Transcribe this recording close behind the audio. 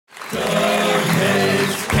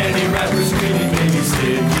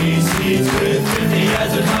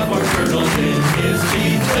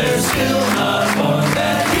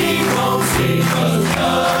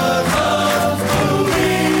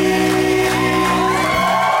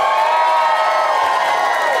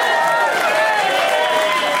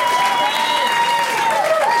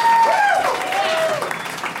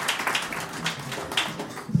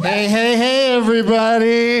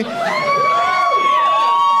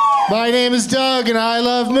My name is Doug, and I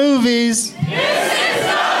love movies. This is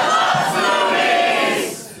Doug Loves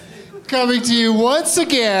Movies. Coming to you once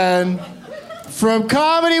again from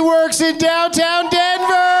Comedy Works in downtown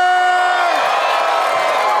Denver.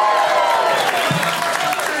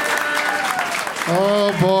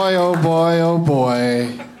 Oh boy, oh boy, oh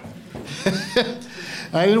boy.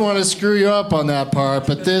 I didn't want to screw you up on that part,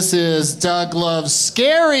 but this is Doug Loves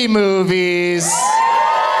Scary Movies.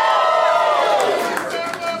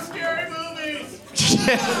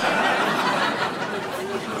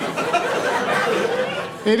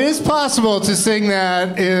 It is possible to sing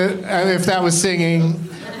that if that was singing.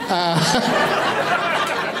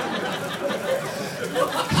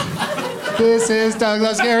 This is Doug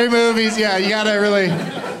Loves Scary Movies. Yeah, you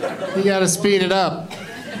gotta speed it up.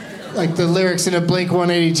 Like the lyrics in a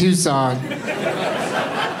Blink-182 song.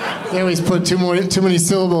 They always put too many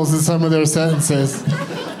syllables in some of their sentences.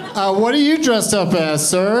 What are you dressed up as,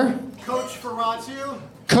 sir? Coach Ferratu.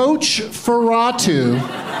 Coach Ferratu.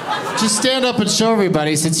 Just stand up and show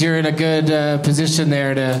everybody since you're in a good position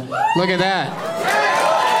there to... Look at that.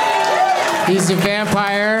 He's a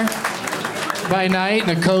vampire by night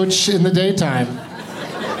and a coach in the daytime.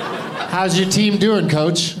 How's your team doing,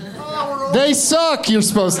 Coach? They suck, you're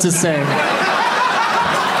supposed to say.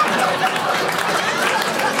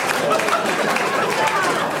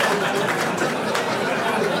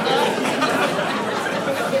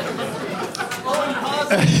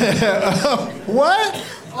 What?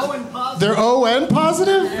 O-N positive. They're O-N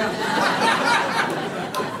positive?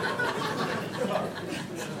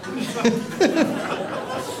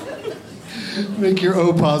 Make your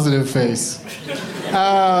O positive face.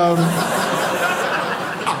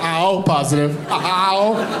 Ow, positive.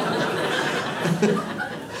 Ow.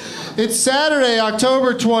 It's Saturday,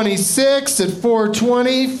 October 26th at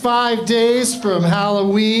 4:20, 5 days from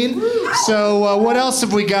Halloween. So what else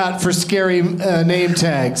have we got for scary name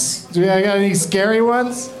tags? Do I got any scary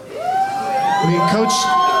ones? I mean,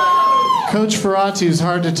 Coach Ferratu's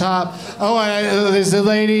hard to top. Oh, there's a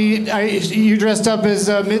lady, you dressed up as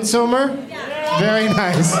Midsommar? Yeah. Very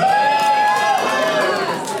nice.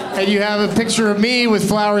 And you have a picture of me with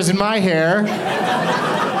flowers in my hair.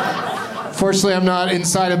 Fortunately, I'm not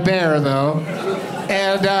inside a bear, though.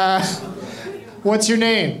 And what's your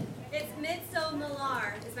name? It's Midsommar.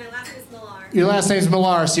 My last name is Millar. Your last name's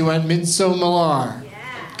Millar, so you went Midsommar. Yeah.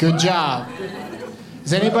 Good job.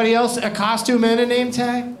 Is anybody else a costume and a name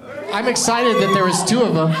tag? I'm excited that there was two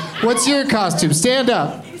of them. What's your costume? Stand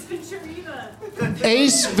up. Ace Ventura Eva.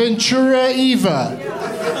 Ace Ventura Eva.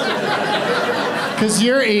 Because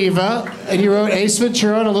you're Eva, and you wrote Ace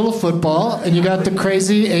Ventura on a little football, and you got the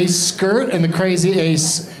crazy Ace skirt and the crazy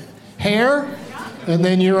Ace hair, and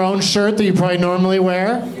then your own shirt that you probably normally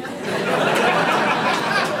wear.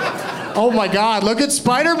 Oh my God, look at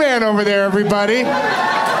Spider-Man over there, everybody.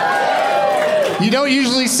 You don't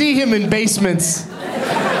usually see him in basements.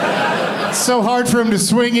 It's so hard for him to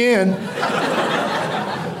swing in.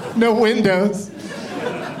 No windows.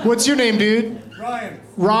 What's your name, dude? Ryan.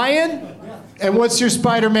 Ryan? And what's your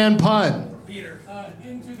Spider-Man pun? Peter.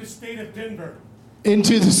 Into the state of Denver.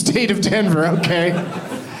 Into the state of Denver, okay.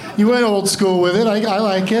 You went old school with it. I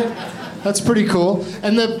like it. That's pretty cool.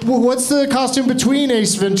 And what's the costume between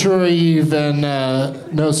Ace Ventura Eve and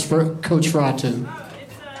Coach Ferratu?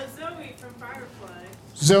 It's Zoe from Firefly.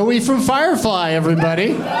 Zoe from Firefly,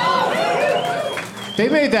 everybody. They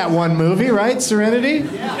made that one movie, right? Serenity?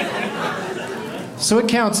 Yeah. So it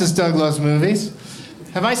counts as Doug Loves Movies.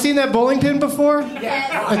 Have I seen that bowling pin before?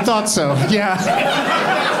 Yes. I thought so, yeah.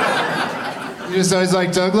 You just always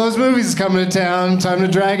like, Doug Loves Movies is coming to town. Time to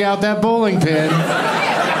drag out that bowling pin.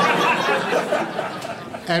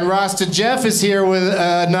 And Rasta Jeff is here with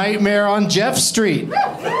a Nightmare on Jeff Street.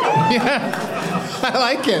 Yeah, I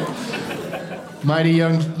like it.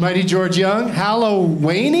 Mighty George Young.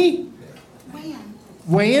 Halloweeny?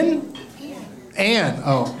 Wayan? Ann.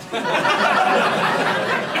 Oh.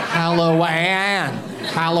 Halloween.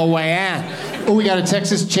 Oh, we got a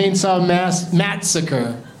Texas Chainsaw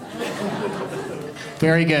Massacre.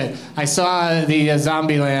 Very good. I saw the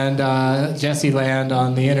Zombieland, Jesse Land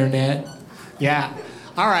on the internet. Yeah.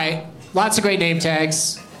 All right. Lots of great name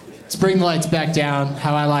tags. Let's bring the lights back down,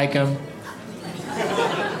 how I like them.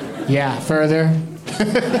 Yeah, further.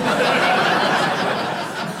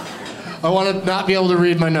 I want to not be able to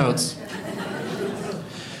read my notes.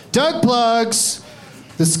 Doug plugs.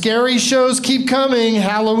 The scary shows keep coming.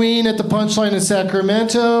 Halloween at the Punchline in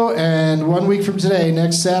Sacramento, and 1 week from today,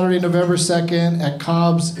 next Saturday, November 2nd, at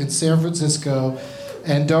Cobb's in San Francisco.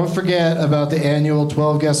 And don't forget about the annual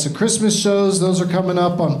 12 Guests of Christmas shows. Those are coming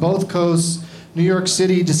up on both coasts. New York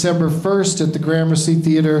City, December 1st at the Gramercy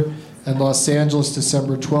Theater, and Los Angeles,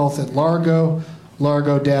 December 12th at Largo.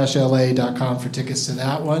 Largo-la.com for tickets to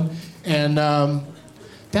that one. And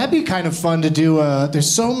that'd be kind of fun to do.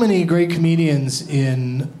 There's so many great comedians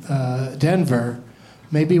in Denver.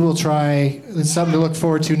 Maybe we'll try, it's something to look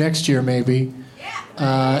forward to next year maybe,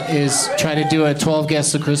 is try to do a 12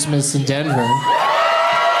 Guests of Christmas in Denver.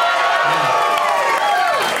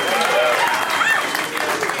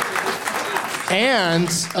 And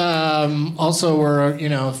also we're,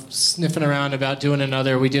 sniffing around about doing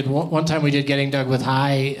another. We did one time we did Getting Dug with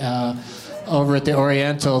High over at the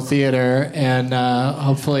Oriental Theater, and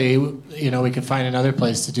hopefully, we can find another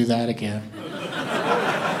place to do that again.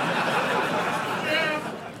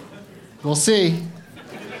 We'll see.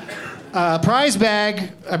 Prize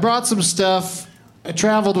bag. I brought some stuff. I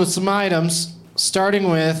traveled with some items, starting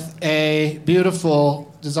with a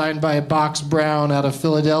beautiful, designed by Box Brown out of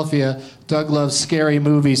Philadelphia, Doug Loves Scary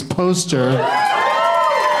Movies poster.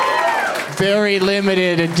 Very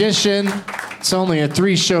limited edition. It's only a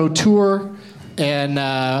 3-show tour, and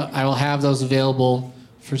I will have those available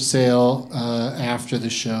for sale after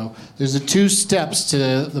the show. There's 2 steps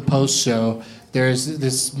to the post-show. There's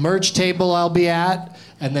this merch table I'll be at,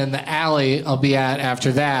 and then the alley I'll be at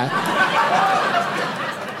after that.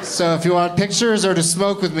 So if you want pictures or to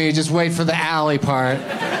smoke with me, just wait for the alley part.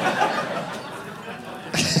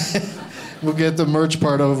 We'll get the merch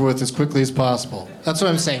part over with as quickly as possible. That's what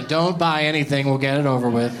I'm saying. Don't buy anything. We'll get it over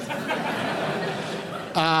with.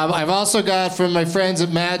 I've also got from my friends at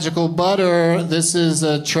Magical Butter, this is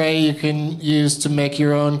a tray you can use to make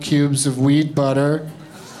your own cubes of wheat butter.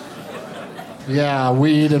 Yeah,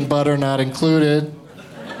 weed and butter not included.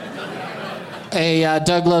 A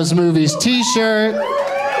Doug Loves Movies t-shirt.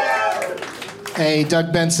 A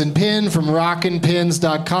Doug Benson pin from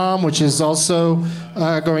rockinpins.com, which is also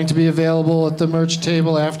going to be available at the merch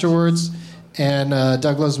table afterwards. And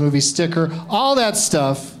Doug Loves Movies sticker. All that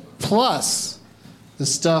stuff, plus the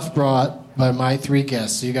stuff brought by my 3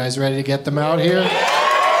 guests. So you guys ready to get them out here?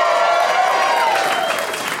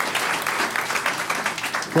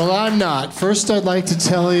 Well, I'm not. First, I'd like to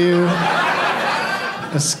tell you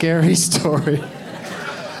a scary story.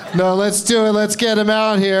 No, let's do it. Let's get him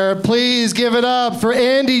out here. Please give it up for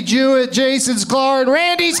Andy Juett, Jason Sklar, and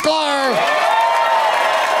Randy Sklar.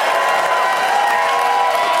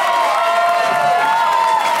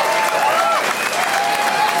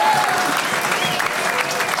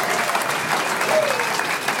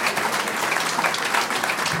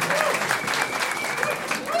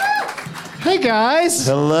 Hey, guys.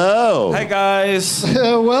 Hello. Hi, guys.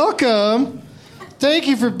 Welcome. Thank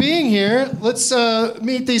you for being here. Let's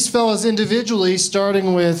meet these fellas individually,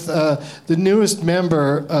 starting with the newest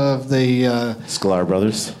member of the... Sklar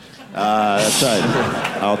Brothers. That's right.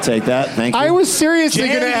 I'll take that. Thank you. I was seriously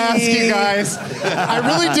going to ask you guys. I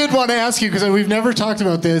really did want to ask you, because we've never talked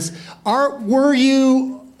about this. Were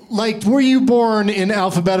you born in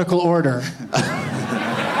alphabetical order?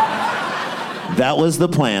 That was the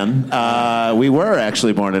plan. We were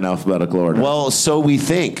actually born in alphabetical order. Well, so we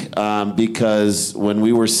think, because when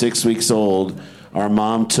we were 6 weeks old, our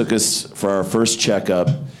mom took us for our first checkup,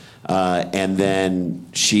 and then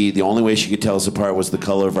the only way she could tell us apart was the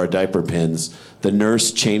color of our diaper pins. The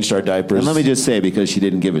nurse changed our diapers. And let me just say, because she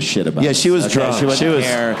didn't give a shit about Yeah, she was drunk. She didn't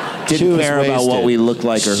care about what we looked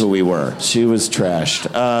like or who we were. She was trashed.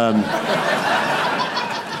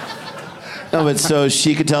 No, but so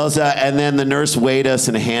she could tell us that, and then the nurse weighed us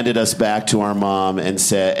and handed us back to our mom and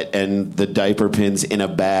the diaper pins in a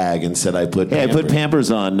bag and said, I put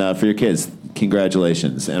Pampers on for your kids.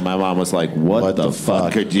 Congratulations. And my mom was like, what the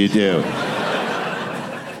fuck could you do?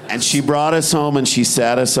 And she brought us home and she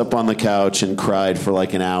sat us up on the couch and cried for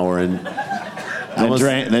like an hour and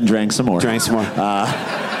then drank some more.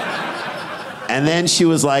 And then she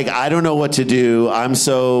was like, I don't know what to do. I'm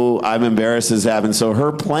embarrassed as happened. So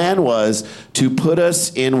her plan was to put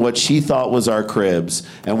us in what she thought was our cribs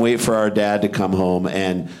and wait for our dad to come home.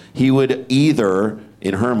 And he would either,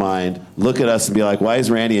 in her mind, look at us and be like, why is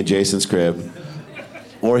Randy in Jason's crib?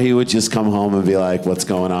 Or he would just come home and be like, what's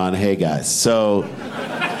going on? Hey, guys. So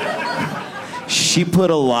she put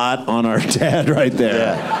a lot on our dad right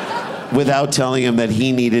there. Yeah. Without telling him that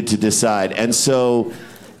he needed to decide. And so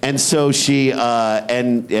she our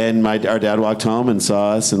dad walked home and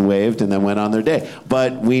saw us and waved and then went on their day.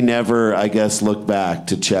 But we never, I guess, looked back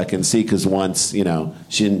to check and see, because once, she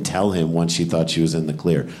didn't tell him once she thought she was in the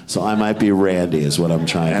clear. So I might be Randy is what I'm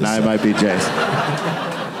trying to say. And I might be Jason.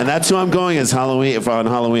 And that's who I'm going as Halloween. If on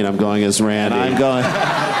Halloween I'm going as Randy. And I'm going...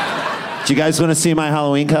 Do you guys want to see my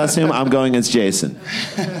Halloween costume? I'm going as Jason.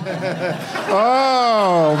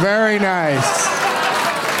 Oh, very nice.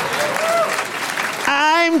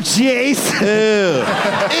 I'm Jason.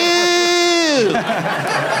 Ew.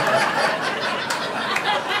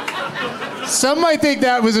 Some might think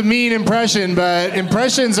that was a mean impression, but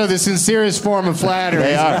impressions are the sincerest form of flattery.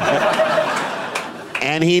 They are.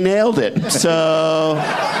 And he nailed it. So.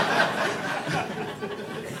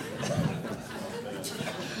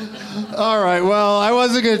 All right, well, I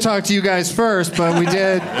wasn't going to talk to you guys first, but we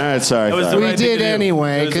did. All right, sorry. We did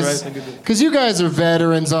anyway, because you guys are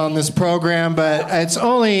veterans on this program, but it's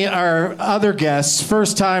only our other guests,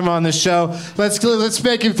 first time on the show. Let's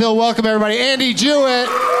make him feel welcome, everybody. Andy Juett.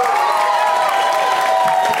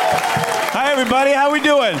 Hi, everybody. How we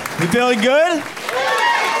doing? We feeling good?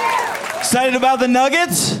 Excited about the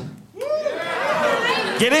Nuggets?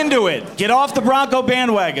 Get into it. Get off the Bronco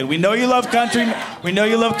bandwagon. We know you love country. We know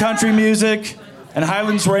you love country music and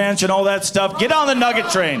Highlands Ranch and all that stuff. Get on the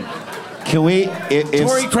Nugget train. Can we?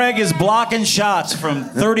 Torrey Craig is blocking shots from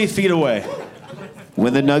 30 feet away.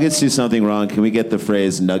 When the Nuggets do something wrong, can we get the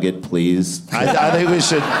phrase "Nugget, please"? I think we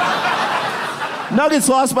should. Nuggets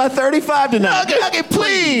lost by 35 tonight. Nugget,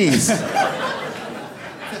 please.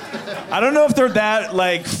 I don't know if they're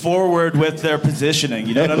that forward with their positioning.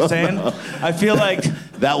 You know what I'm saying? I feel like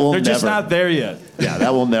they're just not there yet. Yeah,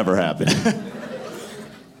 that will never happen.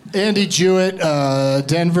 Andy Juett,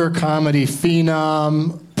 Denver comedy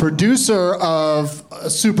phenom, producer of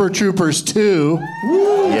Super Troopers 2.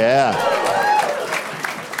 Yeah.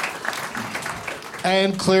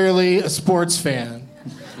 And clearly a sports fan.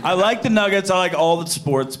 I like the Nuggets. I like all the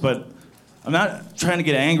sports, but I'm not trying to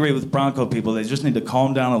get angry with Bronco people. They just need to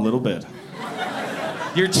calm down a little bit.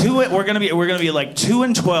 We're gonna be like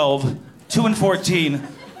 2-12, 2-14,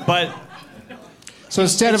 but. So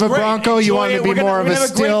instead of a Bronco, you want to be more of a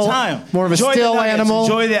still animal.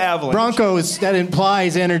 Enjoy the Avalanche. Broncos, that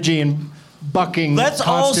implies energy and bucking. Let's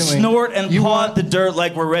constantly. all snort and paw the dirt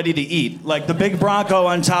like we're ready to eat, like the big Bronco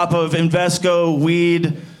on top of Invesco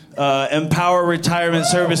Weed Empower Retirement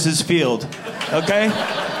Services Field. Okay.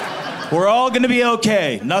 We're all going to be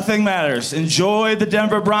okay. Nothing matters. Enjoy the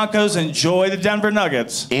Denver Broncos. Enjoy the Denver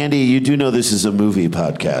Nuggets. Andy, you do know this is a movie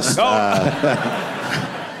podcast.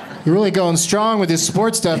 You're really going strong with this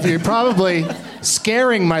sports stuff. You're probably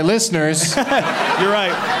scaring my listeners. You're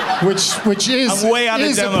right. Which is I'm way out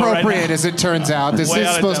of demo appropriate, right now. as it turns out. This is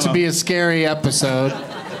supposed to be a scary episode.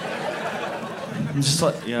 I'm just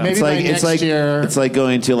Maybe it's next year. It's like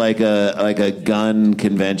going to like a gun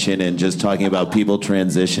convention and just talking about people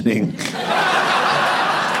transitioning.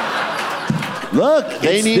 Look,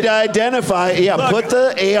 they need to identify. Yeah, Look, put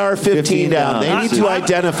the AR-15 down. They need to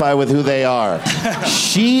identify with who they are.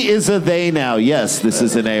 She is a they now. Yes, this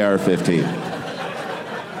is an AR-15.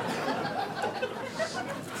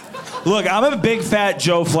 Look, I'm a big fat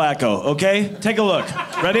Joe Flacco, okay? Take a look.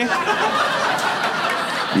 Ready?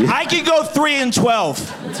 I can go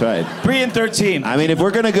 3-12. That's right. 3-13. I mean, if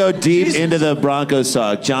we're going to go deep into the Broncos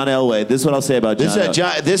talk, John Elway, this is what I'll say about John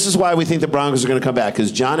Elway. This is why we think the Broncos are going to come back, because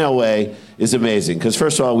John Elway is amazing. Because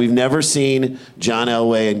first of all, we've never seen John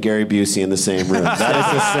Elway and Gary Busey in the same room. That is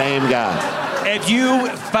the same guy. If you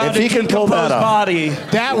found If he can pull that off. body,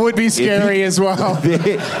 That would be scary as well.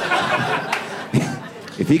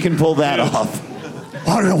 If he can pull that off.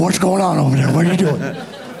 I don't know what's going on over there. What are you doing?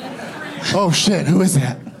 Oh, shit. Who is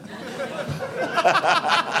that?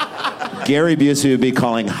 Gary Busey would be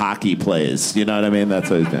calling hockey plays. You know what I mean? That's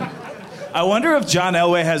what he's doing. I wonder if John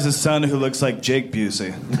Elway has a son who looks like Jake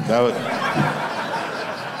Busey.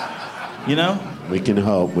 You know? We can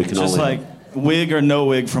hope. We can Just only like wig or no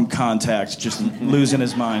wig from Contact, just losing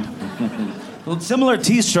his mind. Well, similar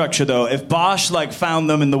T structure though. If Bosch found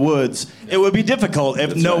them in the woods, it would be difficult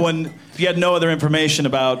if if you had no other information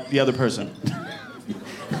about the other person.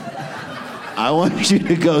 I want you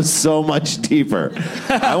to go so much deeper.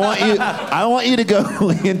 I want you to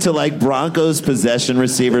go into Broncos possession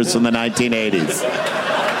receivers from the 1980s.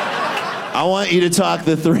 I want you to talk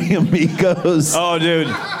the three amigos. Oh, dude.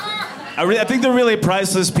 I think the really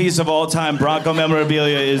priceless piece of all time Bronco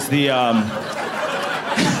memorabilia is the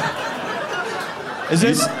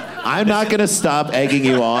I'm not going to stop egging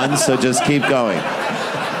you on, so just keep going.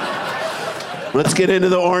 Let's get into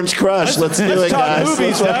the Orange Crush. Let's do it, guys.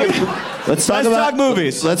 Movies, Let's talk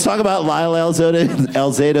movies. Let's talk about Lyle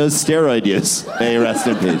Alzado's steroid use. May he rest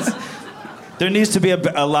in peace. There needs to be a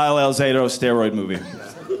Lyle Alzado steroid movie.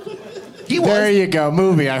 There you go.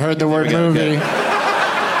 Movie. I heard the word movie.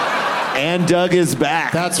 And Doug is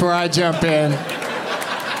back. That's where I jump in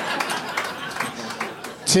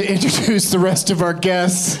to introduce the rest of our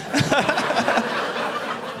guests.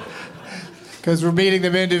 Because we're meeting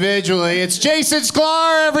them individually. It's Jason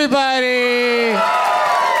Sklar, everybody!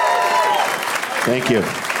 Thank you.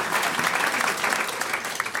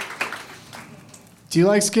 Do you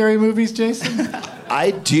like scary movies, Jason?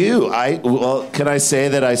 I do. Well, can I say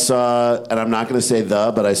that I saw, and I'm not going to say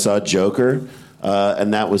but I saw Joker,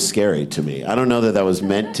 and that was scary to me. I don't know that was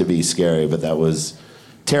meant to be scary, but that was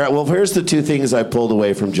terrible. Well, here's the two things I pulled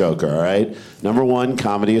away from Joker, all right? Number one,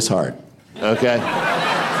 comedy is hard, okay?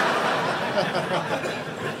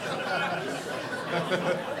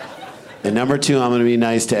 And number two, I'm going to be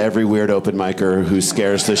nice to every weird open micer who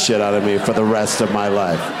scares the shit out of me for the rest of my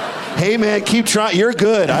life. Hey, man, keep trying. You're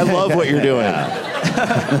good. I love what you're doing.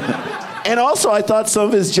 And also, I thought some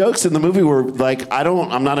of his jokes in the movie were like,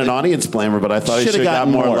 I'm not an audience blamer, but I thought he should have got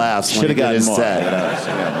more laughs. Should have gotten more.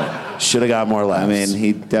 Should have got more laughs. I mean,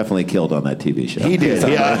 he definitely killed on that TV show. He did.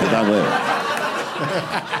 Yeah.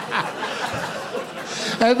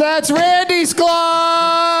 And that's Randy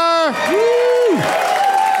Sklar! Woo!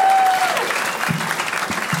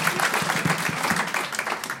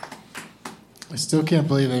 I still can't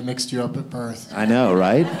believe they mixed you up at birth. I know,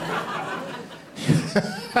 right?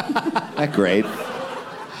 Not great.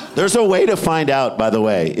 There's a way to find out, by the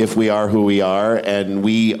way, if we are who we are, and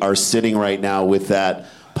we are sitting right now with that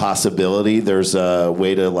possibility. There's a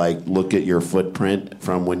way to look at your footprint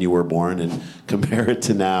from when you were born and compare it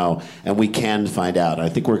to now, and we can find out. I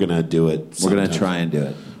think we're going to do it. We're going to try and do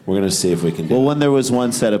it. We're going to see if we can do it. Well, when there was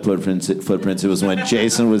one set of footprints, it was when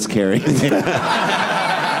Jason was carrying it.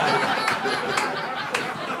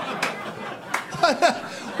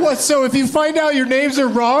 What? So if you find out your names are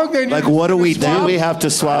wrong, then what do we do? We have to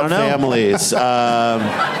swap families. That's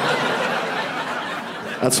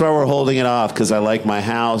why we're holding it off, because I like my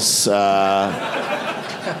house. I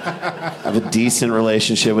have a decent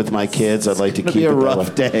relationship with my kids. I'd like to keep it a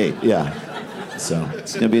rough day. Yeah. So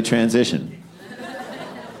it's gonna be a transition.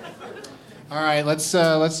 All right, let's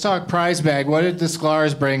talk prize bag. What did the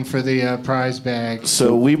Sklars bring for the prize bag?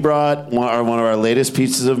 So we brought one of our latest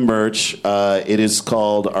pieces of merch. It is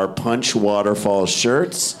called our Punch Waterfall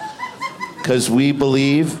shirts, because we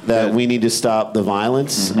believe that we need to stop the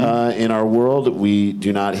violence in our world. We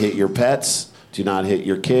do not hit your pets. Do not hit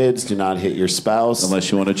your kids. Do not hit your spouse.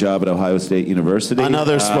 Unless you want a job at Ohio State University.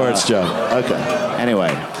 Another sports joke. Okay.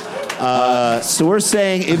 Anyway. So we're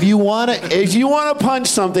saying if you want to punch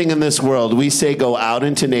something in this world, we say go out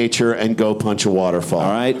into nature and go punch a waterfall.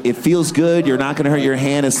 All right, it feels good. You're not going to hurt your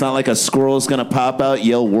hand. It's not like a squirrel is going to pop out,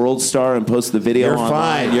 yell "World Star" and post the video You're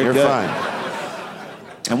online. fine. You're good. fine.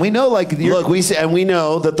 And we know, we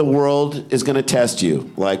know that the world is going to test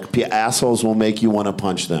you. Assholes will make you want to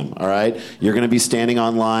punch them. All right, you're going to be standing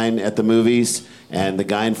online at the movies, and the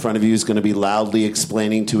guy in front of you is going to be loudly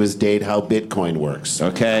explaining to his date how Bitcoin works.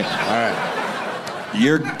 Okay. All right.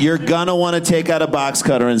 You're gonna want to take out a box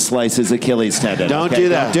cutter and slice his Achilles tendon. Don't do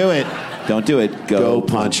that. Don't do it. Don't do it. Go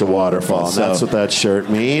punch a waterfall. And that's what that shirt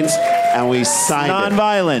means. And we signed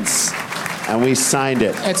Nonviolence. And we signed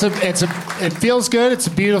it. It feels good. It's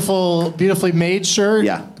a beautifully made shirt.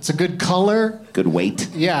 Yeah. It's a good color. Good weight.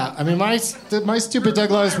 Yeah. I mean, my stupid Doug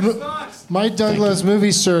Loves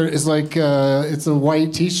movie shirt is it's a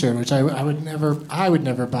white T-shirt, which I would never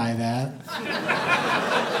buy that.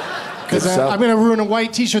 Because I'm going to ruin a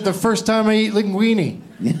white T-shirt the first time I eat linguine.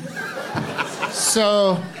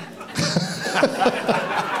 So,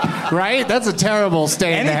 right? That's a terrible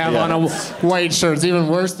stain to have on a white shirt. It's even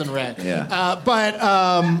worse than red. Yeah. But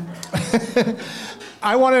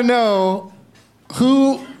I want to know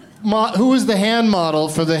who is the hand model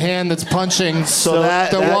for the hand that's punching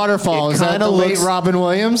the waterfall? Is that the late Robin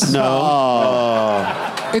Williams? No.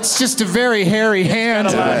 Oh. It's just a very hairy hand.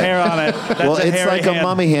 A lot of hair on it. Well, it's like a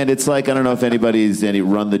mummy hand. It's like, I don't know if anybody's any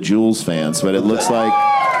Run the Jewels fans, but it looks like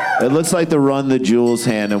the Run the Jewels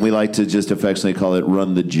hand, and we like to just affectionately call it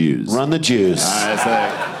Run the Jews. Run the Jews. All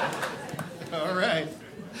right.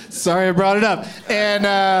 Sorry I brought it up. And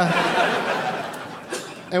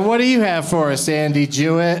what do you have for us, Andy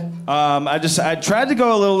Juett? I tried to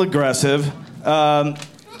go a little aggressive.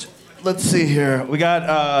 Let's see here. We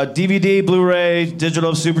got DVD, Blu-ray,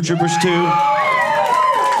 digital Super Troopers 2. Nice.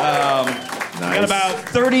 We got about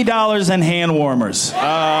 $30 in hand warmers.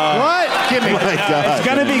 What? Give me. Oh my God. It's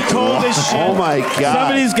gonna be cold as shit. Oh my God.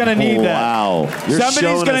 Somebody's gonna need that. Wow.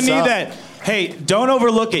 Somebody's gonna need that. Hey, don't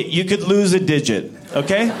overlook it. You could lose a digit.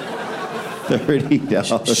 Okay?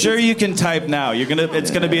 $30. Sure, you can type now. It's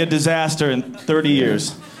gonna be a disaster in 30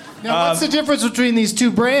 years. Now, what's the difference between these two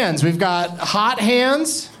brands? We've got Hot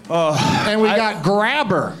Hands, and we got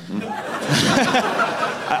Grabber.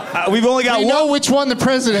 We've only got We know which one the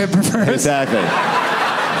president prefers. Exactly.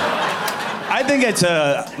 I I think it's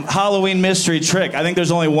a Halloween mystery trick. I think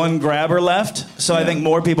there's only one grabber left, so I think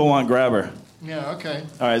more people want grabber. Yeah, okay.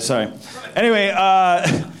 All right, sorry. Anyway,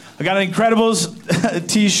 I got an Incredibles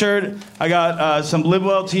t-shirt. I got some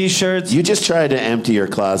Libwell t-shirts. You just tried to empty your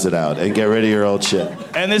closet out and get rid of your old shit.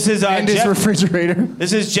 And this is And his refrigerator.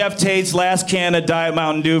 This is Jeff Tate's last can of Diet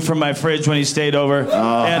Mountain Dew from my fridge when he stayed over.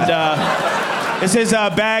 Oh. And this is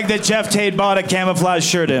a bag that Jeff Tate bought a camouflage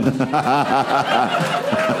shirt in.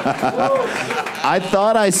 I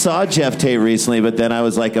thought I saw Jeff Tate recently, but then I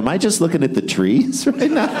was like, am I just looking at the trees right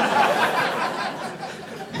now?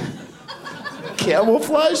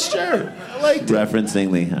 Camouflage shirt. I liked it. Referencing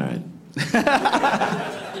Lee. All right.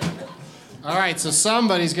 All right, so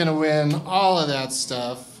somebody's going to win all of that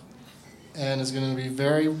stuff, and is going to be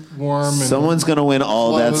very warm. And Someone's going to win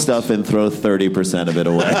all that clothed. stuff and throw 30% of it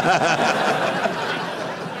away.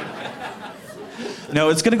 No,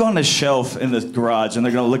 it's going to go on a shelf in the garage, and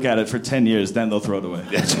they're going to look at it for 10 years, then they'll throw it away.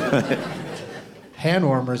 Hand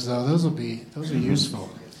warmers, though, those are useful.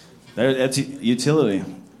 That's utility.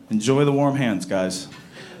 Enjoy the warm hands, guys.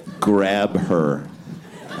 Grab her.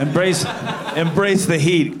 Embrace the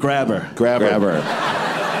heat. Grab her. Grab her.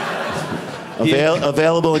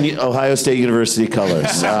 Available in Ohio State University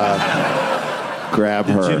colors. Grab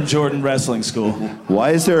her. Jim Jordan Wrestling School. Why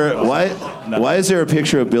is there a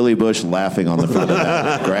picture of Billy Bush laughing on the front of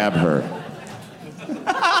that? Grab her.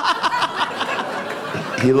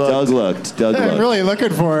 Doug looked. I'm really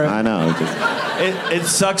looking for it. I know. It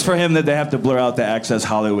sucks for him that they have to blur out the Access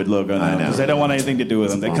Hollywood logo now I know. because they don't want anything to do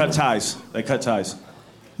with him. They cut ties.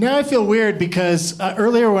 Now I feel weird because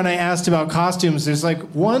earlier when I asked about costumes, there's like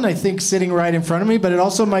one I think sitting right in front of me, but it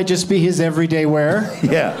also might just be his everyday wear.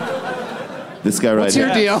 Yeah. This guy right What's here.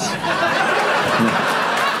 your deal?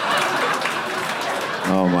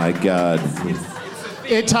 Oh my God.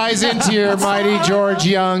 It ties into your Mighty George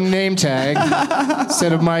Young name tag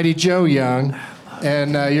instead of Mighty Joe Young,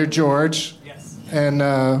 and you're George. Yes. And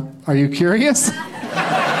are you curious?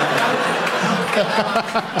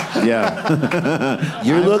 Yeah.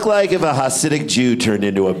 You look like if a Hasidic Jew turned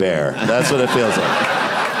into a bear. That's what it feels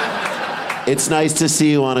like. It's nice to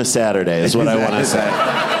see you on a Saturday, is what I want to say.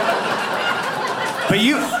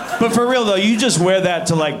 But for real though, you just wear that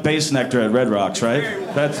to like Bass Nectar at Red Rocks, right?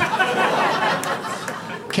 That's.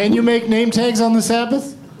 Can you make name tags on the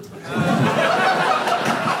Sabbath?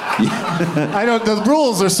 I don't. The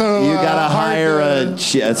rules are so. You gotta hard hire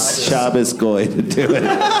to- a Shabbos goy to do it.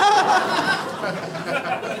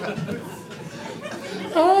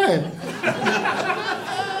 All right.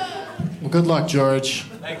 Well, good luck, George.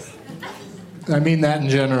 Thanks. I mean that in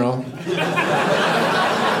general.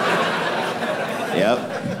 Yep.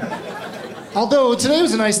 Although today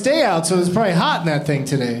was a nice day out, so it was probably hot in that thing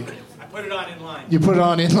today. I put it on in line. You put it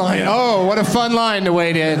on in line. Oh, what a fun line to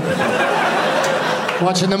wait in.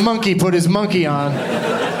 Watching the monkey put his monkey on.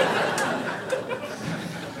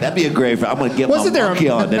 That'd be a great. I'm gonna get Wasn't my there a- monkey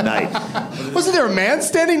on tonight. Wasn't there a man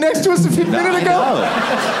standing next to us a minute ago? No.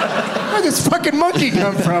 Where'd this fucking monkey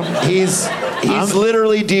come from? He's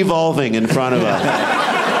literally devolving in front of us.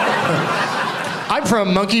 I'm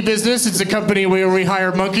from Monkey Business. It's a company where we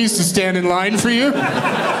hire monkeys to stand in line for you.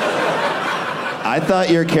 I thought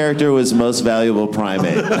your character was Most Valuable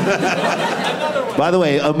Primate. By the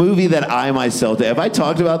way, a movie that I myself did. Have I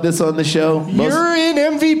talked about this on the show? You're in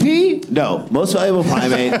MVP? No, Most Valuable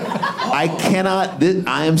Primate. I cannot.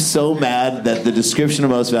 I am so mad that the description of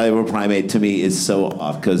Most Valuable Primate to me is so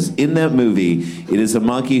off. Because in that movie, it is a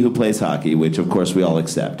monkey who plays hockey, which of course we all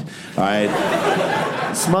accept. All right.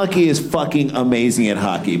 This monkey is fucking amazing at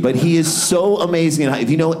hockey, but he is so amazing at hockey. If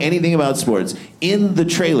you know anything about sports, in the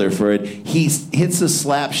trailer for it, he hits a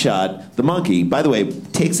slap shot. The monkey, by the way,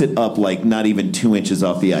 takes it up like not even 2 inches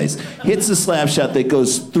off the ice. Hits a slap shot that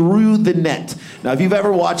goes through the net. Now, if you've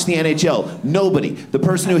ever watched the NHL, nobody, the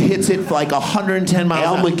person who hits it for like 110 miles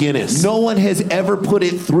Al an hour, McGinnis. no one has ever put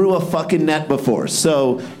it through a fucking net before.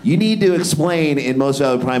 So you need to explain in Most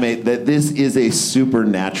Valuable Primate that this is a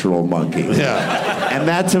supernatural monkey. Yeah. And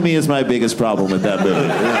that to me is my biggest problem with that movie.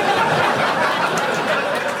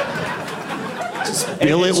 Just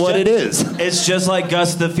bill it what it is. It's just like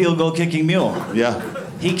Gus the field goal kicking mule. Yeah.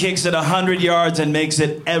 He kicks it 100 yards and makes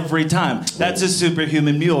it every time. That's a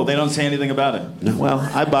superhuman mule. They don't say anything about it. Well,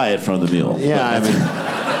 I buy it from the mule. Yeah, I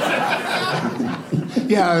mean,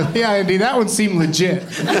 Yeah, Andy, that one seemed legit.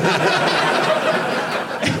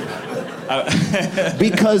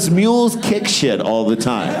 Because mules kick shit all the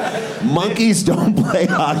time. Monkeys don't play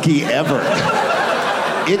hockey ever.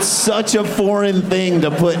 It's such a foreign thing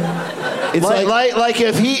to put. It's like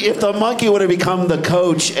if the monkey would have become the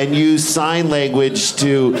coach and used sign language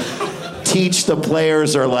to teach the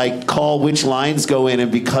players or like call which lines go in,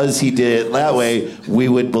 and because he did it that way, we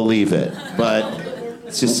would believe it. But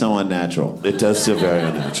It's just so unnatural. it does feel very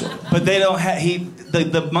unnatural. But they don't have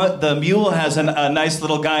the mule has a nice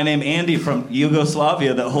little guy named Andy from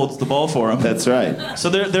Yugoslavia that holds the ball for him. That's right. So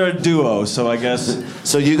they're a duo. So I guess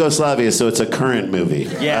So Yugoslavia, so it's a current movie.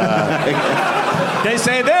 yeah. They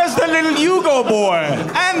say there's the little Yugo boy,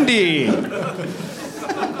 Andy.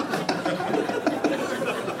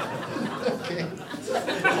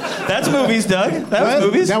 That's movies, Doug. That was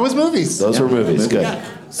movies. That was movies. Those were movies. Good.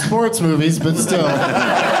 Sports movies, but still.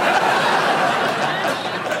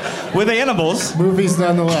 With animals. Movies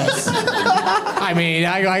nonetheless. I mean,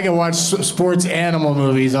 I can watch sports animal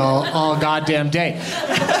movies all goddamn day.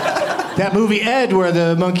 That movie Ed, where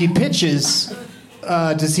the monkey pitches,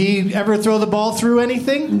 does he ever throw the ball through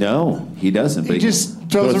anything? No, he doesn't. But He just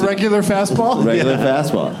throws a regular fastball? regular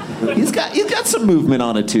fastball. He's got some movement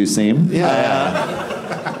on a two-seam.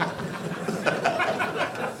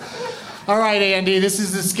 All right, Andy, this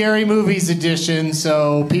is the Scary Movies edition,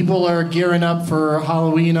 so people are gearing up for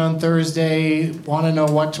Halloween on Thursday, want to know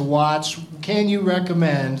what to watch. Can you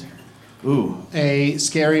recommend a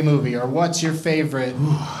scary movie, or what's your favorite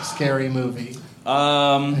scary movie?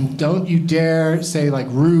 And don't you dare say like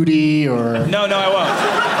Rudy or No, I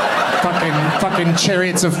won't. fucking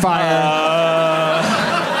Chariots of Fire.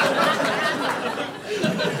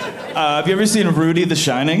 Have you ever seen Rudy the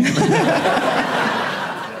Shining?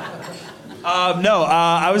 No,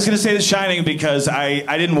 I was going to say The Shining because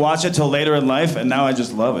I didn't watch it till later in life, and now I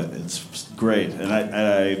just love it. It's great,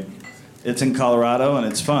 and it's in Colorado, and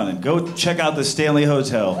it's fun. And go check out the Stanley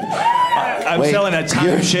Hotel. I'm Wait, selling a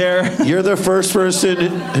timeshare. You're the first person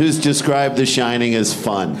who's described The Shining as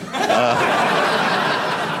fun.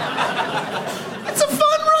 It's a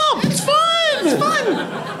fun romp. It's fun. It's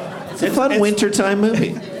fun. It's a fun wintertime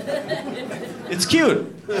movie. It's cute.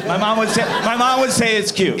 My mom would say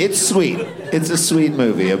it's cute. It's sweet. It's a sweet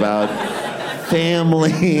movie about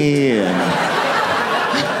family and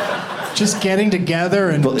Just getting together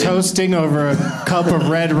and toasting over a cup of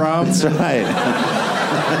red rum. that's right.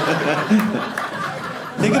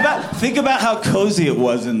 Think about how cozy it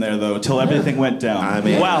was in there, though, till everything went down. I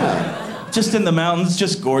mean, wow. Just in the mountains,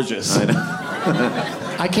 just gorgeous. I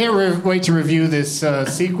know. I can't wait to review this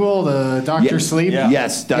sequel, the Dr. Sleep. Yeah.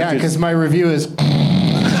 Yes, Dr. Yeah, because my review is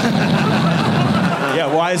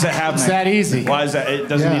Yeah, why is it happening? it's that easy. Why is that? It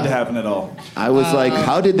doesn't Yeah. need to happen at all. I was like,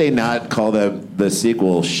 how did they not call the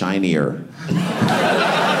sequel Shinier?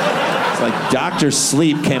 It's like Dr.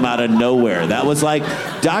 Sleep came out of nowhere. That was like,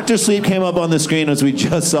 Dr. Sleep came up on the screen as we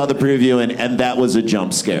just saw the preview, and that was a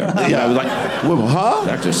jump scare. Yeah, I was like, Huh?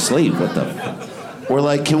 Dr. Sleep, what the... We're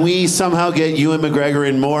like, can we somehow get Ewan McGregor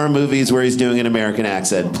in more movies where he's doing an American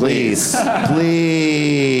accent? Please.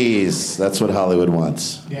 Please. That's what Hollywood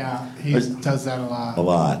wants. Yeah, he does that a lot. A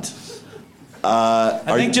lot. I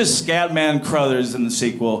think just Scatman Crothers in the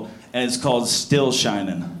sequel, and it's called Still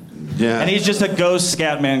Shining. Yeah. And he's just a ghost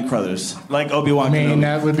Scatman Crothers, like Obi-Wan I mean, Kenobi.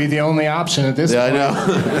 that would be the only option at this Yeah, I point. know.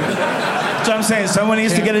 That's what I'm saying. Someone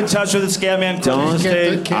needs to get in touch with the Scatman Crothers.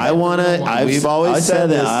 Can't- I want to... We've always said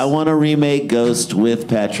that this. I want to remake Ghost with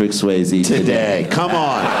Patrick Swayze Today. Come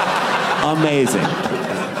on. Amazing.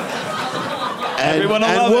 And, Everyone will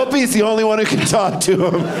and love it. Whoopi's the only one who can talk to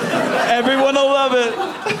him. Everyone will love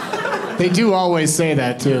it. They do always say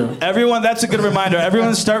that, too. Everyone, that's a good reminder.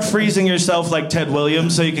 Everyone start freezing yourself like Ted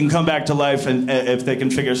Williams so you can come back to life and if they can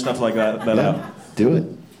figure stuff like that out. Do it.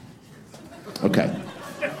 Okay.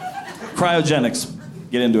 Cryogenics.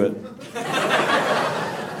 Get into it.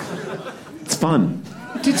 It's fun.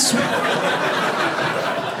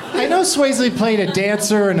 I know Swayze played a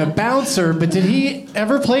dancer and a bouncer, but did he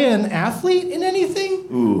ever play an athlete in anything?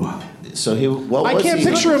 So what was I can't he?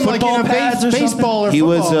 picture him like in Football a pads or baseball or He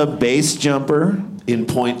was football. a base jumper. In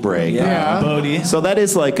Point Break. Yeah. Bodie. So that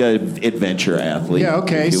is like a adventure athlete. Yeah,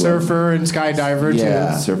 okay, if you will. surfer and skydiver,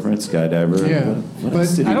 Yeah, too. surfer and skydiver. Yeah, What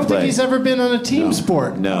else but did I he don't play? think he's ever been on a team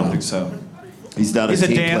sport. I don't No. think so. He's not He's a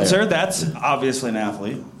team dancer. player. That's obviously an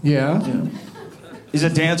athlete. Yeah. He's a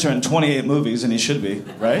dancer in 28 movies, and he should be,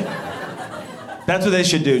 right? That's what they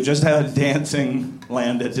should do. Just have a dancing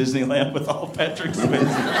land at Disneyland with all Patrick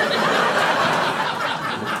Swayze.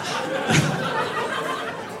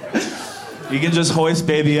 You can just hoist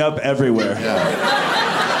baby up everywhere.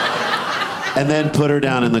 And then put her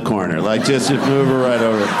down in the corner. Like, just move her right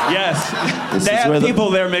over. Yes. This They is where have the- people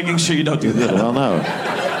there making sure you don't do that. Well, no.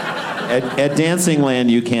 At Dancing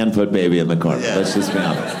Land, you can put baby in the corner. Let's just be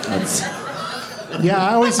honest. Yeah,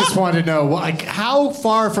 I always just want to know, like, how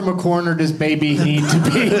far from a corner does baby need to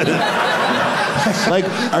be? Like,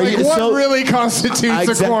 are you what so really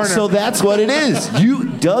constitutes a corner? So that's what it is.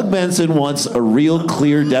 Doug Benson wants a real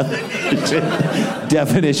clear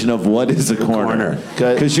definition of what is a corner.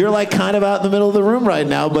 Because you're like kind of out in the middle of the room right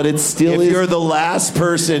now, but it still If is. you're the last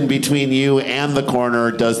person between you and the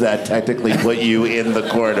corner, does that technically put you in the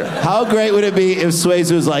corner? How great would it be if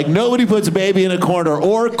Swayze was like, nobody puts a baby in a corner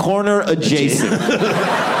or corner adjacent?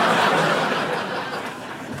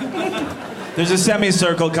 There's a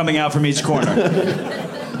semicircle coming out from each corner.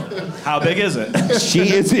 How big is it? She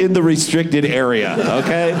is in the restricted area,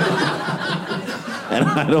 okay? And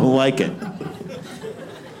I don't like it.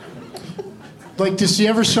 Like, does she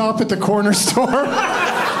ever shop at the corner store?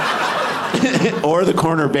 Or the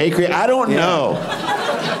corner bakery? I don't know.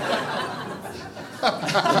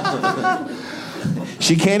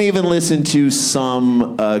 She can't even listen to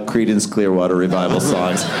some Creedence Clearwater Revival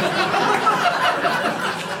songs.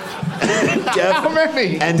 How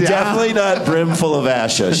many? And definitely not Brimful of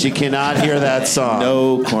Asha. She cannot hear that song.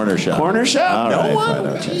 No corner shop. Corner shop? All No right, one? fine,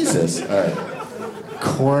 okay. Jesus. All right.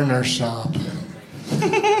 Corner shop.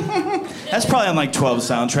 That's probably on like 12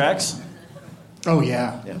 soundtracks. Oh,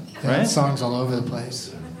 yeah. Right? Songs all over the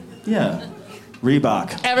place. Yeah.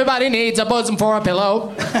 Reebok. Everybody needs a bosom for a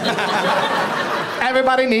pillow.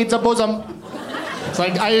 Everybody needs a bosom. It's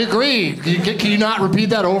like, I agree. Can you not repeat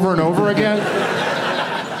that over and over again?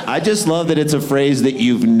 I just love that it's a phrase that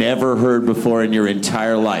you've never heard before in your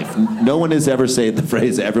entire life. No one has ever said the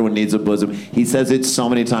phrase, everyone needs a bosom. He says it so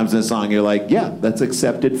many times in the song, you're like, yeah, that's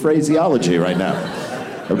accepted phraseology right now.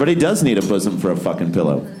 Everybody does need a bosom for a fucking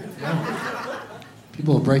pillow.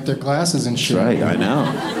 People will break their glasses and shit. That's right, I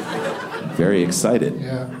know. Very excited.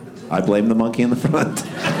 Yeah. I blame the monkey in the front.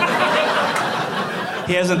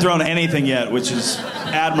 He hasn't thrown anything yet, which is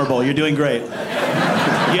admirable. You're doing great.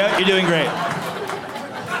 Yeah, you're doing great.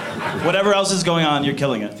 Whatever else is going on, you're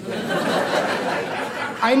killing it.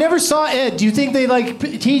 I never saw Ed. Do you think they like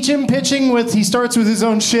teach him pitching with he starts with his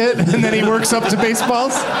own shit and then he works up to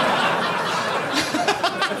baseballs?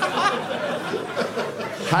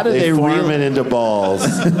 How do They they form reel it into balls.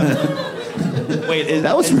 Wait,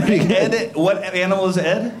 That was pretty good. Ed, what animal is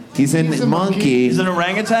Ed? He's in He's a monkey. Is it an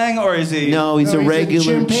orangutan or is he? No, he's a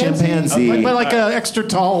regular chimpanzee. But like an extra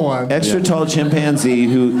tall one. Extra tall chimpanzee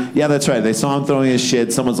who, yeah, that's right. They saw him throwing his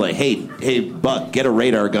shit. Someone's like, hey, Buck, get a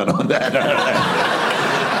radar gun on that.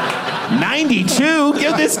 92?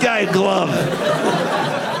 Give this guy a glove.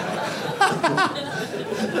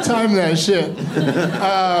 Time that shit.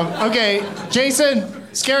 Okay,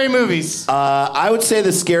 Jason, scary movies. I would say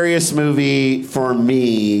the scariest movie for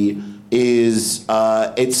me is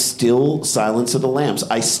it's still Silence of the Lambs.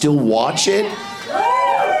 I still watch it.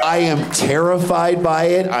 I am terrified by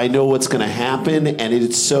it. I know what's going to happen, and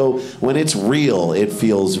it's so when it's real, it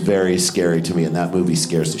feels very scary to me, and that movie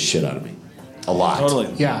scares the shit out of me. A lot.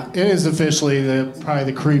 Totally. Yeah, it is officially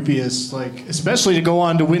probably the creepiest, like, especially to go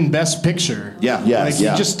on to win Best Picture. Yeah. Yes, Like,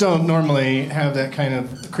 yeah. you just don't normally have that kind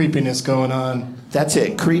of creepiness going on That's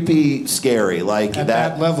it. Creepy, scary. Like at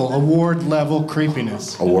that level, award level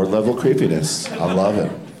creepiness. Award level creepiness. I love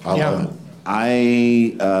it. I Yeah. love it.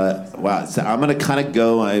 Wow. So I'm going to kind of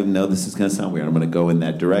go, I know this is going to sound weird, I'm going to go in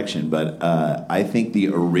that direction, but I think the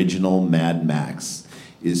original Mad Max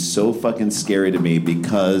is so fucking scary to me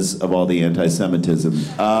because of all the anti-Semitism.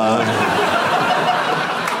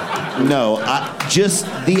 Just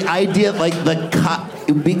the idea, like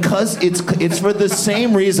because it's for the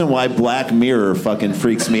same reason why Black Mirror fucking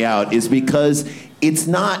freaks me out, is because it's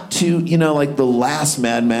not like the last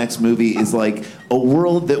Mad Max movie is like a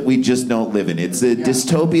world that we just don't live in. It's a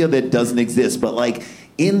dystopia that doesn't exist, but like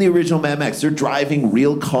in the original Mad Max, they're driving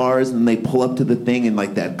real cars and they pull up to the thing and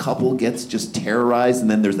like that couple gets just terrorized,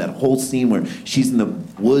 and then there's that whole scene where she's in the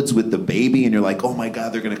woods with the baby and you're like, oh my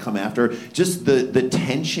God, they're gonna come after her. Just the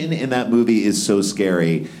tension in that movie is so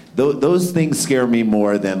scary. Those things scare me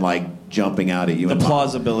more than like jumping out at you. The and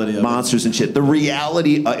plausibility of monsters and shit. The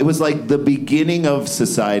reality, it was like the beginning of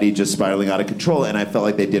society just spiraling out of control, and I felt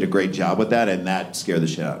like they did a great job with that, and that scared the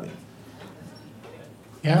shit out of me.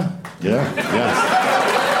 Yeah, Yeah.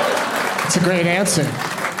 Yes. it's a great answer.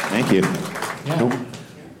 Thank you. Yeah.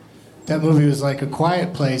 That movie was like A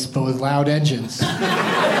Quiet Place, but with loud engines.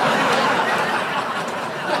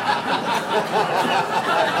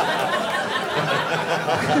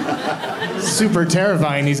 Super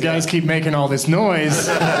terrifying. These guys keep making all this noise.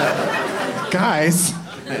 Guys,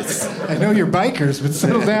 I know you're bikers, but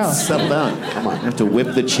settle down. Settle down. Come on. You have to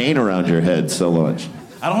whip the chain around your head so much.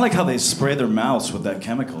 I don't like how they spray their mouths with that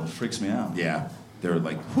chemical. It freaks me out. Yeah. They're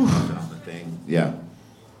like, on the thing. Yeah.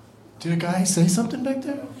 Did a guy say something back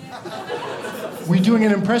there? Were you doing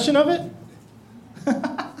an impression of it?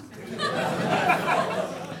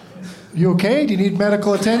 You okay? Do you need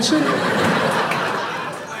medical attention?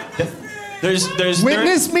 There's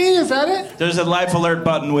Witness me? Is that it? There's a life alert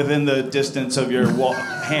button within the distance of your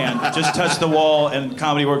hand. Just touch the wall, and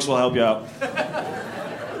Comedy Works will help you out.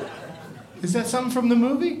 Is that something from the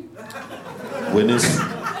movie? Witness?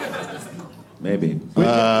 Maybe.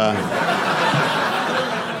 Witness?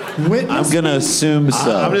 I'm gonna assume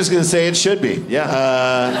so. I'm just going to say it should be.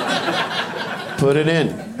 Yeah. Put it in.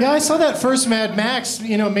 Yeah, I saw that first Mad Max,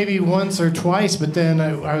 maybe once or twice, but then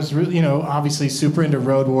I was really, obviously super into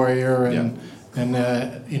Road Warrior and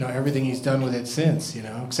everything he's done with it since,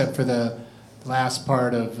 except for the last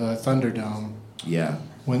part of Thunderdome. Yeah.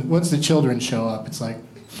 Once the children show up, it's like,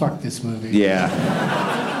 fuck this movie.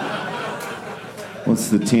 Yeah. What's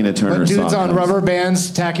the Tina Turner But dudes song? on rubber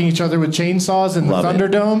bands attacking each other with chainsaws in the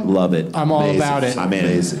Thunderdome. Love it. I'm all Amazing. about it. I'm in.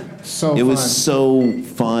 Amazing. So it fun. was so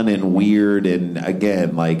fun and weird, and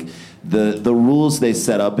again, like the rules they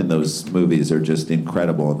set up in those movies are just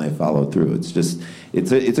incredible, and they follow through. It's just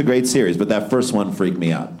it's a great series, but that first one freaked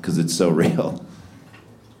me out because it's so real.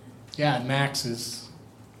 Yeah, and Max it's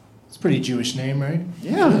a pretty Jewish name, right?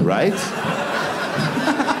 Yeah, right.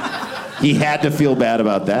 He had to feel bad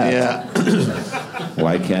about that. Yeah.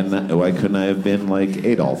 Why couldn't I have been like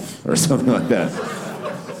Adolf or something like that?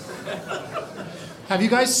 Have you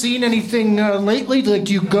guys seen anything lately? Like,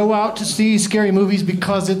 do you go out to see scary movies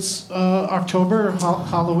because it's October?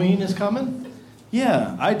 Halloween is coming.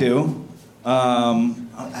 Yeah, I do. I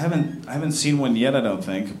haven't seen one yet, I don't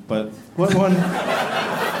think. But What one?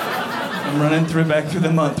 I'm running back through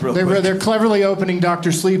the month real quick. They're cleverly opening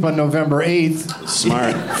Dr. Sleep on November 8th.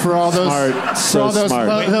 Smart. For all those, Smart. for all those,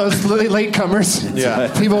 Smart. those latecomers. Yeah.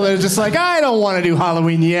 People that are just like, I don't want to do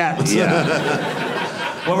Halloween yet.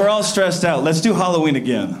 Yeah. When we're all stressed out, let's do Halloween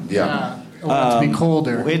again. Yeah. I want it to be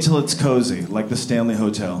colder. Wait till it's cozy, like the Stanley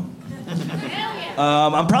Hotel.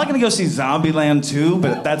 I'm probably going to go see Zombieland 2,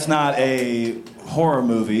 but that's not a horror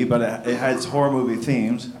movie, but it has horror movie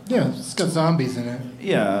themes. Yeah, it's got zombies in it.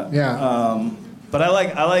 Yeah. Yeah. But I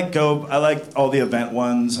like all the event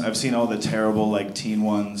ones. I've seen all the terrible like teen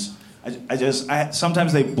ones.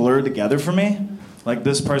 Sometimes they blur together for me. Like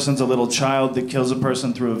this person's a little child that kills a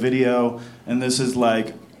person through a video, and this is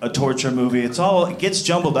like a torture movie. It gets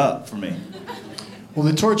jumbled up for me. Well,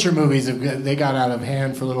 the torture movies they got out of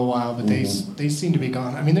hand for a little while, but they seem to be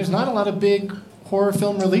gone. I mean, there's not a lot of big horror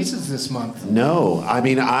film releases this month. No. I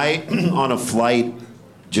mean, on a flight,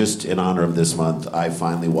 just in honor of this month, I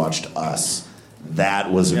finally watched Us.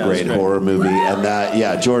 That was a great horror movie.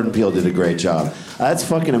 And Jordan Peele did a great job. That's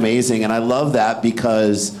fucking amazing. And I love that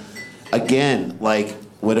because, again, like,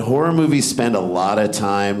 when horror movies spend a lot of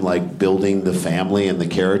time like building the family and the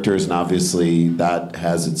characters, and obviously that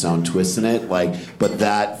has its own twist in it, like, but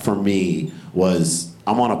that for me was,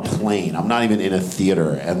 I'm on a plane, I'm not even in a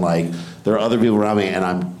theater, and like there are other people around me and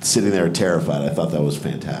I'm sitting there terrified. I thought that was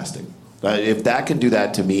fantastic. If that could do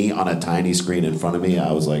that to me on a tiny screen in front of me,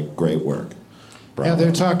 I was like, great work. Yeah,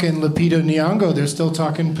 they're talking Lupita Nyong'o. They're still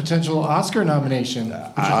talking potential Oscar nomination,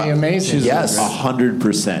 which would be amazing. Yes,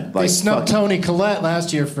 100%. They snubbed Toni Collette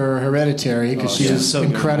last year for Hereditary because she was so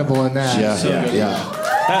incredible in that. I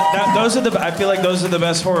feel like those are the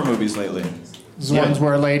best horror movies lately. Those ones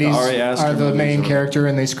where ladies are the main character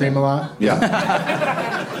and they scream a lot.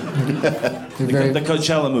 Yeah. They're The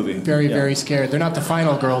Coachella movie. very scared. They're not the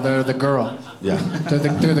final girl. They're the girl. Yeah.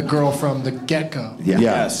 They're the girl from the get-go. Yeah.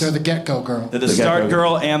 Yes. They're the get-go girl. They're the start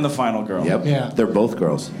girl and the final girl. Yep. Yeah. They're both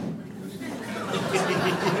girls. And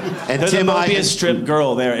They're Tim the Mobius strip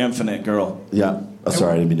girl. They're Infinite girl. Yeah. Oh,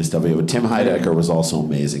 sorry, I didn't mean to stop you. But Tim Heidecker was also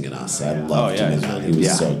amazing in Us. I loved him in that. He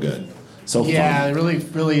was so good. So Yeah, fun.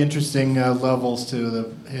 really interesting levels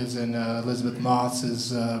to his and Elizabeth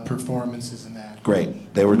Moss's performances in that.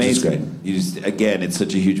 Great. They were just great. You just, again, it's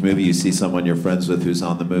such a huge movie. You see someone you're friends with who's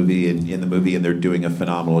on the movie and in the movie, and they're doing a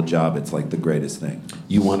phenomenal job. It's like the greatest thing.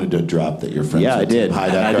 You wanted to drop that your friends Yeah, I with did. Tim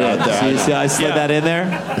Heidecker out there. See how I slid that in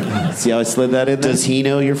there? See how I slid that in there? Does he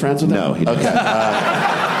know you're friends with him? No, he doesn't. Okay.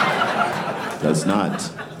 Does not.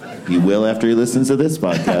 He will after he listens to this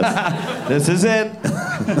podcast. This is it.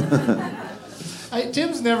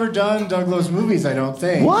 Tim's never done Doug Loves Movies, I don't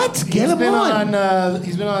think. What? Get him on.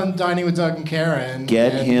 He's been on Dining with Doug and Karen.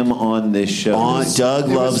 Get him on this show. Doug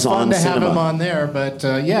It Loves was fun on to Cinema. have him on there, but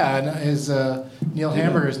and his Neil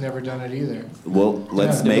Hamburger's never done it either. Well,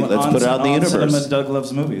 let's Yeah. put it out in the universe. Cinema, Doug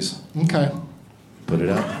Loves Movies. Okay. Put it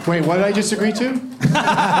up. Wait, what did I just agree to?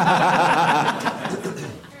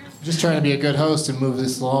 Just trying to be a good host and move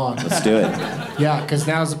this along. Let's do it. Yeah, because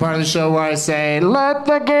now's the part of the show where I say, let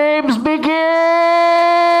the games begin!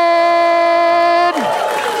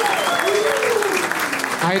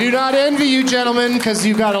 I do not envy you, gentlemen, because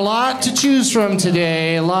you got a lot to choose from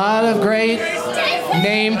today. A lot of great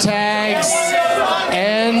name tags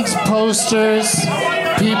and posters.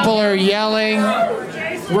 People are yelling.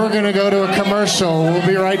 We're going to go to a commercial. We'll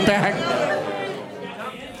be right back.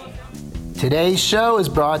 Today's show is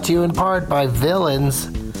brought to you in part by villains.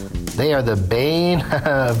 They are the bane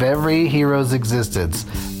of every hero's existence,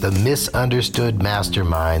 the misunderstood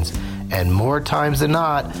masterminds, and more times than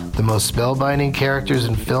not, the most spellbinding characters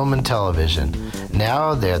in film and television.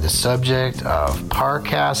 Now they're the subject of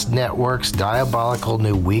Parcast Network's diabolical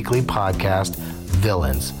new weekly podcast,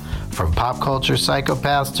 Villains. From pop culture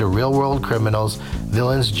psychopaths to real-world criminals,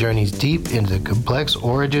 Villains journeys deep into the complex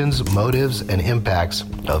origins, motives, and impacts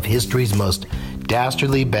of history's most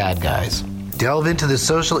dastardly bad guys. Delve into the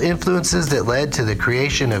social influences that led to the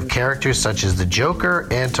creation of characters such as the Joker,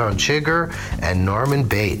 Anton Chigurh, and Norman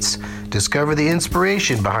Bates. Discover the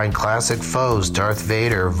inspiration behind classic foes Darth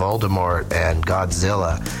Vader, Voldemort, and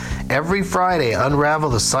Godzilla. Every Friday,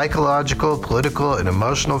 unravel the psychological, political, and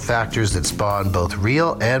emotional factors that spawn both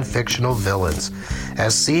real and fictional villains.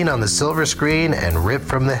 As seen on the silver screen and ripped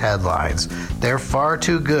from the headlines, they're far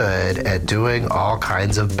too good at doing all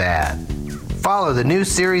kinds of bad. Follow the new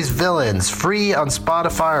series Villains, free on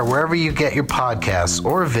Spotify or wherever you get your podcasts,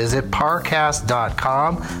 or visit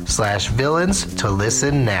parcast.com/villains to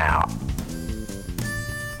listen now.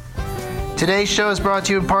 Today's show is brought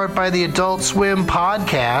to you in part by the Adult Swim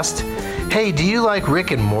podcast. Hey, do you like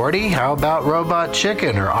Rick and Morty? How about Robot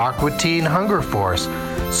Chicken or Aqua Teen Hunger Force?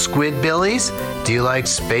 Squidbillies? Do you like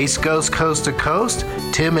Space Ghost Coast to Coast?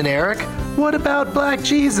 Tim and Eric? What about Black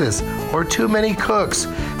Jesus? Or Too Many Cooks?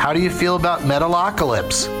 How do you feel about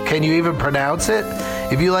Metalocalypse? Can you even pronounce it?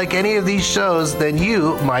 If you like any of these shows, then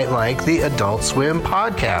you might like the Adult Swim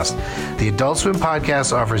podcast. The Adult Swim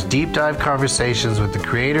podcast offers deep dive conversations with the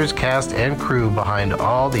creators, cast, and crew behind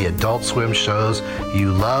all the Adult Swim shows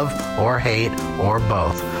you love or hate or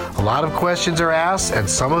both. A lot of questions are asked, and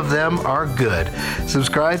some of them are good.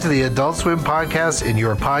 Subscribe to the Adult Swim podcast in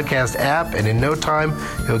your podcast app, and in no time,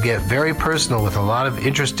 you'll get very personal with a lot of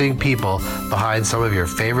interesting people behind some of your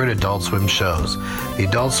favorite Adult Swim shows. The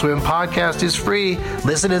Adult Swim podcast is free.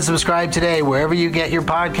 Listen and subscribe today wherever you get your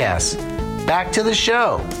podcasts. Back to the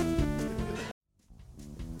show.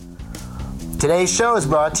 Today's show is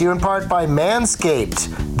brought to you in part by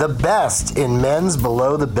Manscaped, the best in men's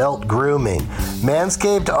below-the-belt grooming.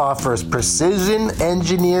 Manscaped offers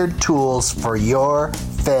precision-engineered tools for your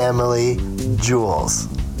family jewels.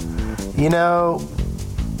 You know,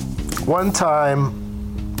 one time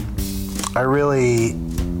I really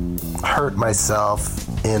hurt myself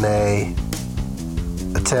in a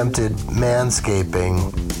attempted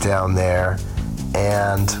manscaping down there,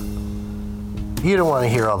 and you don't want to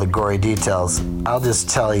hear all the gory details. I'll just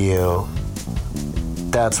tell you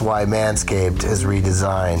that's why Manscaped has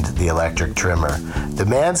redesigned the electric trimmer. The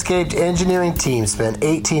Manscaped engineering team spent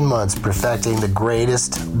 18 months perfecting the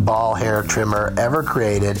greatest ball hair trimmer ever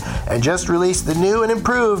created and just released the new and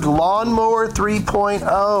improved Lawnmower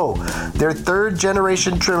 3.0. Their third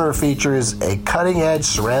generation trimmer features a cutting-edge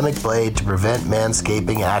ceramic blade to prevent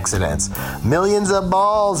manscaping accidents. Millions of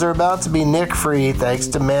balls are about to be nick-free thanks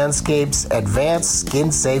to Manscaped's advanced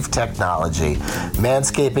skin-safe technology.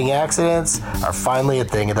 Manscaping accidents are finally a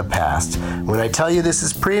thing of the past. When I tell you this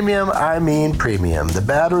is premium, I mean premium. The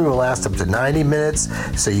battery will last up to 90 minutes,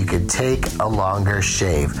 so you can take a longer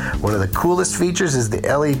shave. One of the coolest features is the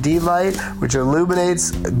LED light, which illuminates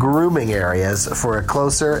grooming areas for a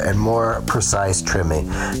closer and more precise trimming.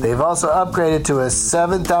 They've also upgraded to a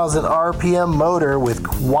 7,000 RPM motor with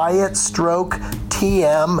quiet stroke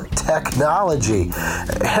TM technology.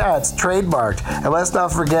 Yeah, it's trademarked. And let's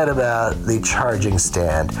not forget about the charging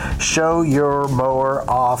stand. Show your mower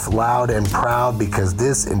off loud and proud because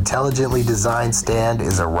this intelligently designed stand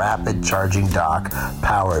is a rapid charging dock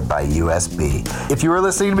powered by USB. If you are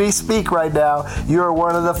listening to me speak right now, you are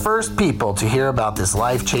one of the first people to hear about this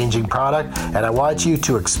life-changing product, and I want you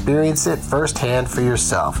to experience it firsthand for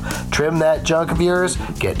yourself. Trim that junk of yours,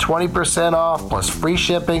 get 20% off plus free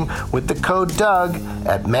shipping with the code Doug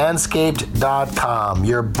at manscaped.com.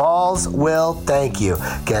 Your balls will thank you.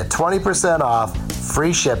 Get 20% off,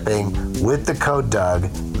 free shipping with the code Doug,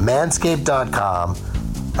 manscaped.com.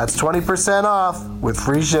 That's 20% off with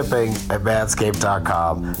free shipping at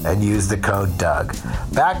manscaped.com and use the code Doug.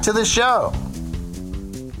 Back to the show.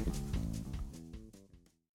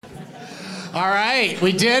 All right,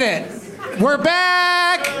 we did it. We're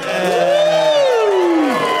back!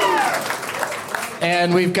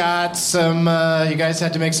 And we've got some, you guys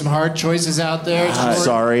had to make some hard choices out there.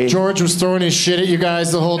 Sorry. George was throwing his shit at you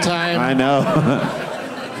guys the whole time. I know.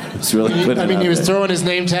 It's really putting I it mean, out he was there. throwing his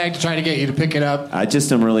name tag to try to get you to pick it up. I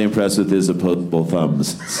just am really impressed with his opposable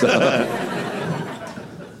thumbs. So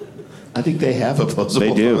I think they have opposable.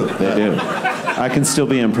 they do. I can still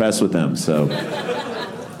be impressed with them. So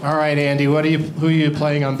All right, Andy, who are you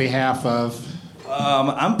playing on behalf of?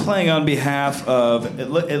 I'm playing on behalf of. It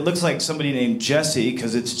looks like somebody named Jesse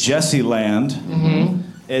because it's Jesse Land. Mm-hmm.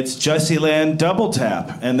 It's Jesse Land Double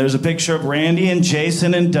Tap, and there's a picture of Randy and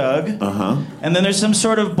Jason and Doug. And then there's some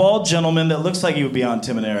sort of bald gentleman that looks like he would be on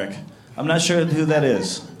Tim and Eric. I'm not sure who that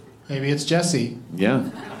is. Maybe it's Jesse. yeah.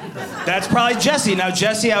 That's probably Jesse. Now,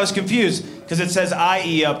 Jesse, I was confused because it says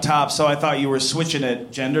IE up top, so I thought you were switching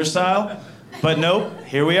it gender style. But nope,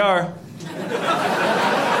 here we are.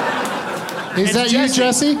 Is It's that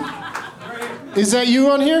Jesse. you, Jesse? Is that you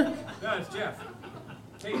on here? No, it's Jeff.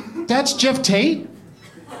 That's Jeff Tate?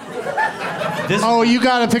 This, Oh, you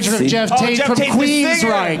got a picture of Jeff Tate Jeff from Tate's the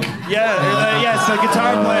singer. Queensryche. Yes, the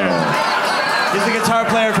guitar player. He's the guitar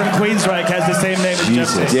player from Queensryche, has the same name as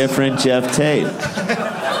Jeff Tate. Different Jeff Tate.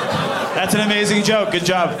 That's an amazing joke. Good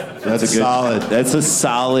job. That's solid. That's a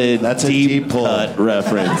solid. That's a deep deep pull. cut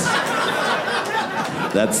reference.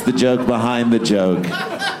 That's the joke behind the joke.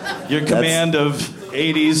 Your command of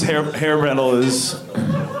 80s hair rental is...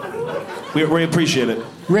 We appreciate it.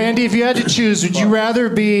 Randy, if you had to choose, would you rather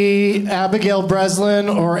be Abigail Breslin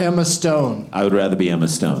or Emma Stone? I would rather be Emma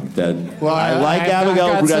Stone. Well, I like I've Abigail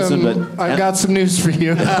got Breslin, but I've got some news for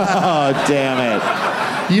you. oh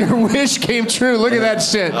damn it! Your wish came true. Look at that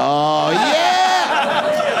shit. Oh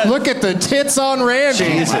yeah! Look at the tits on Randy.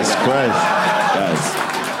 Jesus Christ. Guys,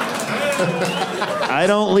 I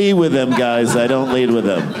don't lead with them, guys. I don't lead with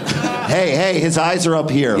them. Hey, his eyes are up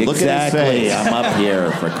here. Look at his Exactly. face. I'm up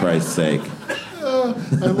here for Christ's sake.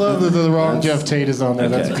 I love that the wrong Jeff Tate is on there.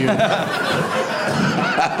 That's Okay. beautiful.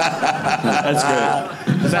 That's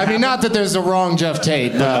great. I mean, not that there's a wrong Jeff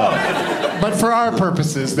Tate, but for our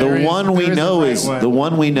purposes, The one we know is the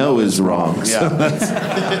one we know is wrong. So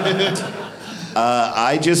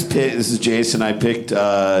I just picked. This is Jason. I picked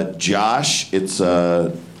Josh. It's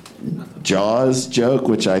a Jaws joke,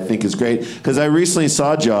 which I think is great because I recently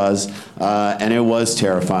saw Jaws, and it was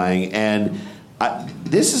terrifying. And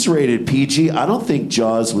this is rated PG. I don't think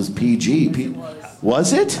Jaws was PG.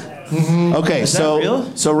 Was it? Mm-hmm. Okay, that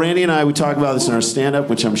real? so Randy and I, we talk about this in our stand-up,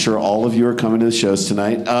 which I'm sure all of you are coming to the shows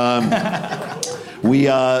tonight. We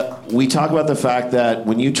talk about the fact that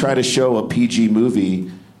when you try to show a PG movie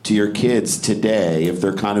to your kids today, if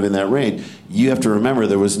they're kind of in that range, you have to remember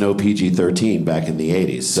there was no PG-13 back in the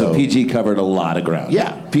 80s. So PG covered a lot of ground.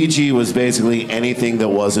 Yeah, PG was basically anything that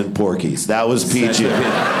wasn't Porky's. That was PG.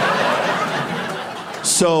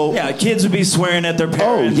 So Yeah, kids would be swearing at their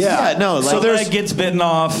parents. yeah. No, like, So their leg gets bitten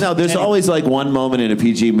off. No, there's always like one moment in a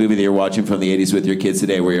PG movie that you're watching from the 80s with your kids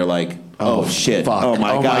today where you're like, oh shit. fuck. Oh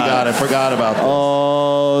my God. I forgot about that.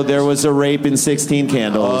 Oh, there was a rape in 16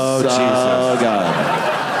 Candles. Oh, Jesus. Oh,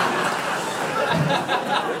 God.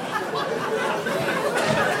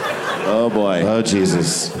 Oh, boy. Oh,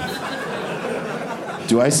 Jesus.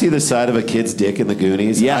 Do I see the side of a kid's dick in the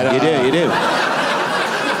Goonies? Yeah, you do.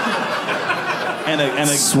 And a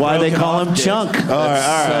That's why they broken call off him dick. Chunk. All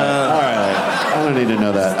right. I don't need to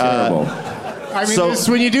know that. Terrible. I mean,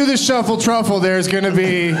 So- when you do the shuffle truffle, there's going to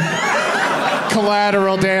be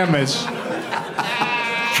collateral damage.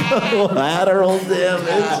 Lateral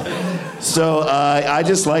damage. So I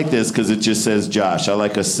just like this because it just says Josh. I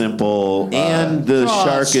like a simple And the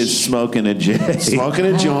shark is smoking a J. smoking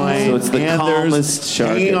a joint. So it's the and calmest there's shark.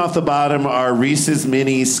 hanging off the bottom are Reese's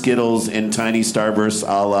Mini Skittles in tiny starbursts,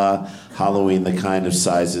 a la Halloween, the kind of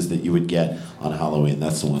sizes that you would get on Halloween.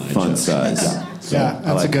 That's the one I Fun chose. size. Yeah,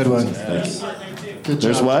 that's a good one. Thanks. Good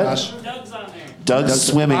There's job, what? Josh. Doug's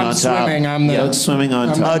swimming I'm on top. swimming. I'm the. Doug's swimming on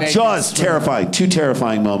I'm top. the naked Jaws, swimmer. terrifying. Two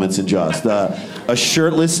terrifying moments in Jaws. A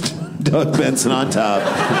shirtless Doug Benson on top.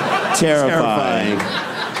 Terrifying.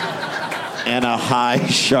 And a high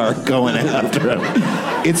shark going after him.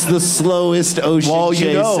 It's the slowest ocean Well, you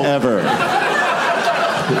chase know. ever.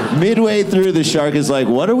 Midway through, the shark is like,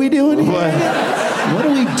 what are we doing here? What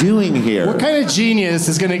are we doing here? What kind of genius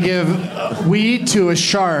is going to give weed to a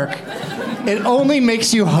shark? It only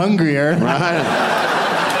makes you hungrier.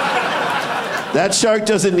 That shark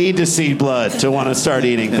doesn't need to see blood to want to start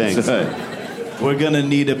eating things. We're gonna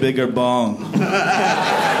need a bigger bong.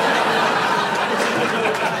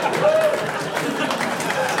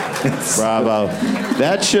 Bravo.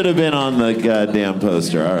 That should have been on the goddamn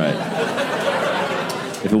poster. All right.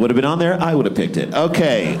 If it would have been on there, I would have picked it.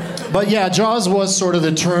 Okay. But yeah, Jaws was sort of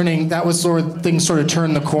the turning. That was sort of things sort of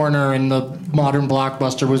turned the corner, and the modern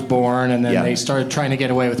blockbuster was born. And then Yeah. they started trying to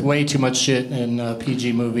get away with way too much shit in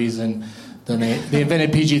PG movies, and They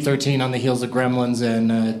invented PG-13 on the heels of Gremlins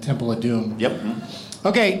and Temple of Doom. Yep.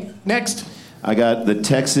 Okay, next. I got the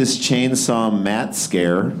Texas Chainsaw Mat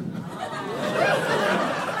Scare.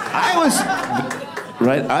 I was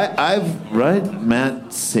right. I've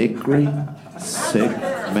Matt Sacre.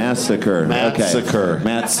 Massacre. Massacre. Okay.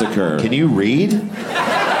 Massacre. Can you read?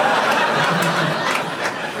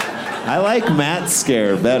 I like Mat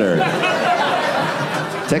Scare better.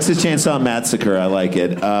 Texas Chainsaw Massacre, I like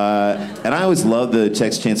it. And I always loved the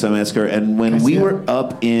Texas Chainsaw Massacre. And when we were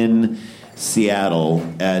up in Seattle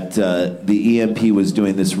at the EMP was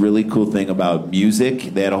doing this really cool thing about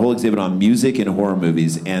music. They had a whole exhibit on music and horror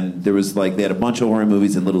movies, and there was they had a bunch of horror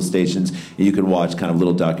movies in little stations, and you could watch kind of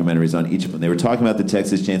little documentaries on each of them. They were talking about the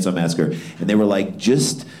Texas Chainsaw Massacre, and they were like,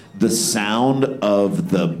 just the sound of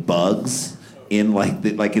the bugs in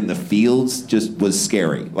in the fields just was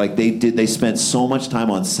scary. Like they spent so much time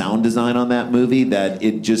on sound design on that movie that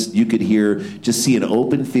it just, you could see an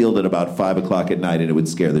open field at about 5 o'clock at night and it would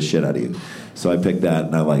scare the shit out of you. So I picked that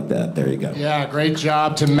and I like that. There you go. Yeah, great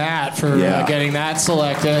job to Matt for getting that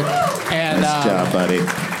selected. And, nice job, buddy.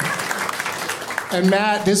 And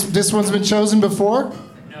Matt, this one's been chosen before?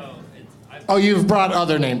 No. You've brought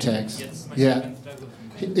other name tags. Yes. Yeah.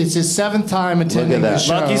 It's his 7th time attending the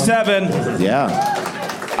show. Lucky 7. Yeah.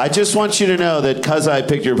 I just want you to know that because I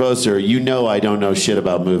picked your poster, you know I don't know shit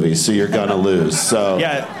about movies, so you're gonna lose. So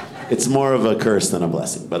it's more of a curse than a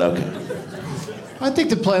blessing, but okay. I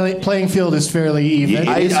think the playing field is fairly even.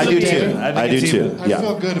 I do too. I do too. I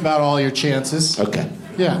feel good about all your chances. Okay.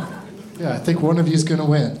 Yeah. I think one of you is gonna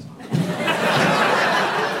win.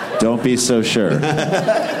 Don't be so sure.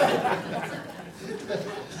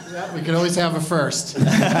 We can always have a first.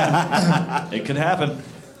 It could happen.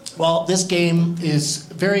 Well, this game is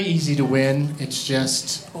very easy to win. It's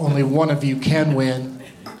just only one of you can win.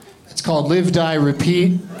 It's called Live, Die,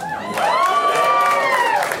 Repeat.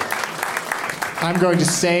 I'm going to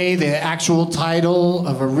say the actual title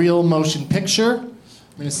of a real motion picture. I'm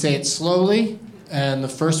going to say it slowly, and the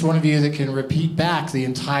first one of you that can repeat back the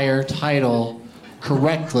entire title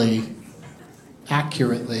correctly,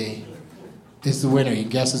 accurately, is the winner. You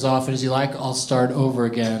can guess as often as you like. I'll start over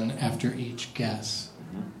again after each guess.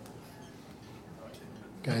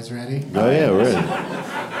 Guys ready? Oh yeah, we're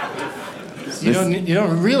ready. So you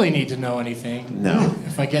don't really need to know anything. No.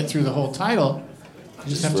 If I get through the whole title,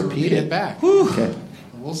 you just have to repeat it back. Okay.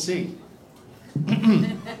 We'll see.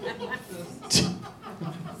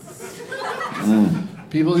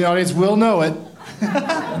 People in the audience will know it.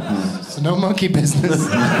 So no monkey business.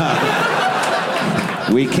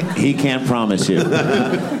 He can't promise you.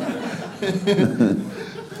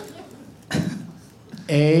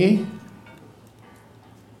 A.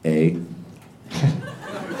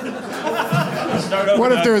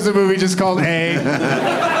 What if there was a movie just called A?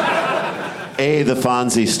 The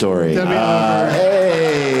Fonzie story. So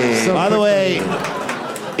by the way,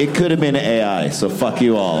 it could have been AI, so fuck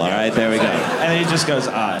you all right? There we go. And he just goes,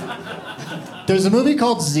 There's a movie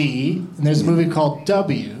called Z, and there's a movie called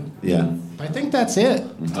W. Yeah. I think that's it.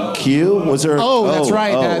 Q? Was there? That's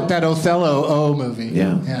right. That Othello O movie.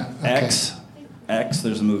 Yeah. Okay. X.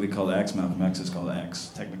 There's a movie called X. Malcolm X is called X,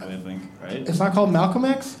 technically, I think, right? It's not called Malcolm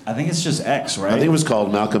X? I think it's just X, right? I think it was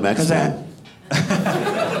called Malcolm X. Because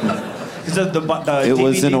the It DVD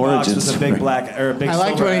was an box origin was a big black or a big. I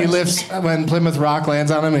liked silver when X. when Plymouth Rock lands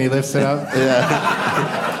on him and he lifts it up.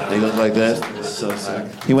 Yeah. They look like that. So sick.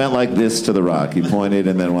 He went like this to the rock. He pointed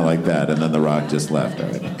and then went like that, and then the rock just left. All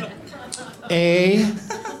right. A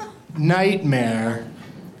Nightmare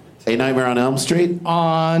A Nightmare on Elm Street?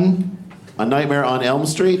 on A Nightmare on Elm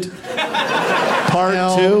Street? Part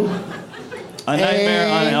 2? A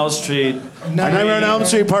Nightmare on Elm Street. A Nightmare on Elm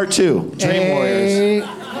Street Part 2. Dream Warriors.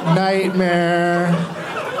 A Nightmare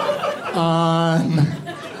on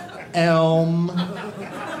Elm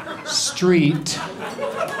Street.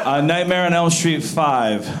 A Nightmare on Elm Street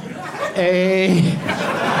 5. A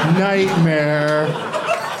Nightmare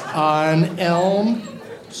on Elm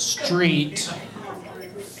Street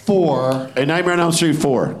 4. A Nightmare on Elm Street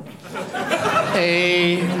 4.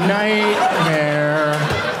 A Nightmare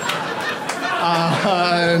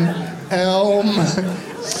on Elm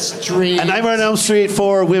Street. A Nightmare on Elm Street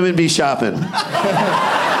 4, Women Be Shopping.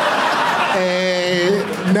 A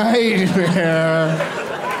Nightmare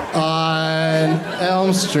on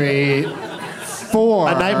Elm Street 4.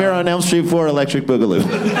 A Nightmare on Elm Street 4, Electric Boogaloo.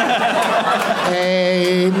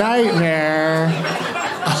 A Nightmare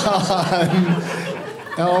on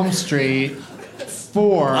Elm Street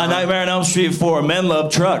 4. A Nightmare on Elm Street 4. Men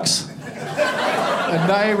Love Trucks. A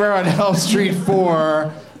Nightmare on Elm Street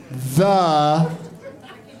 4. The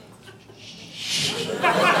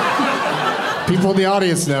People in the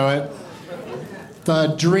audience know it. The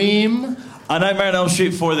Dream. A Nightmare on Elm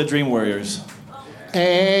Street for the Dream Warriors.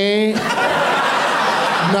 A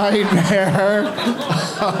Nightmare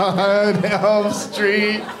on Elm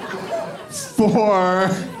Street for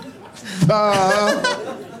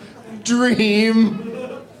the Dream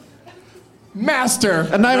Master.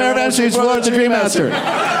 A Nightmare on Elm Street for the Dream Master. Two-way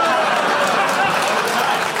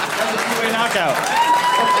knockout.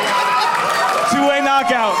 Two-way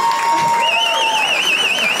knockout.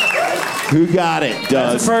 Who got it, Doug?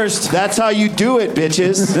 That's the first. That's how you do it,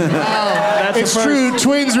 bitches. That's It's the first. true.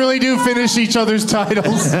 Twins really do finish each other's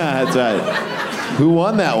titles. That's right. Who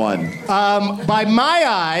won that one? By my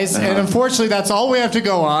eyes, and unfortunately that's all we have to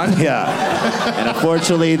go on. Yeah. And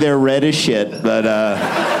unfortunately, they're red as shit, but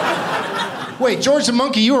Wait, George the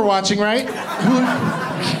Monkey, you were watching, right?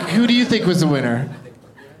 Who do you think was the winner?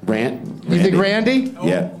 Rant? You think Randy?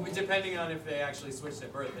 yeah. Depending on if they actually switched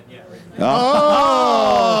at birth, then yeah.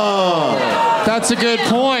 Oh! That's a good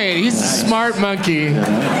point. He's a smart monkey. He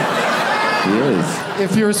is.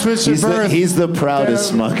 If you were switched at birth, He's the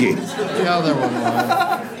proudest monkey. the other one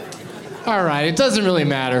won. All right, it doesn't really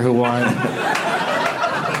matter who won.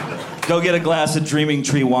 Go get a glass of Dreaming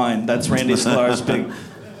Tree wine. That's Randy Sklar's big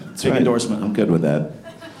Right. endorsement. I'm good with that.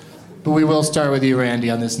 But we will start with you, Randy,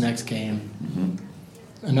 on this next game.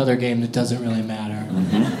 Another game that doesn't really matter.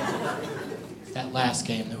 That last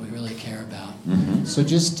game that we really care about. So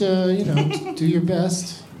just, do your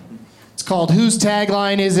best. It's called Whose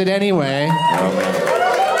Tagline Is It Anyway?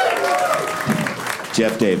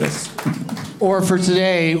 Jeff Davis. Or for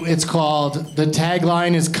today, it's called The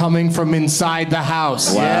Tagline Is Coming From Inside the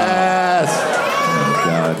House. Wow. Yes! Oh,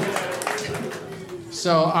 God.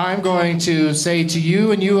 So I'm going to say to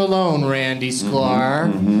you and you alone, Randy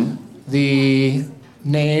Sklar, the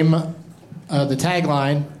name, the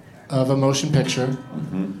tagline of a motion picture,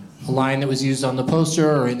 a line that was used on the poster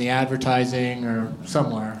or in the advertising or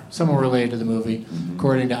somewhere related to the movie,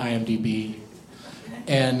 according to IMDb.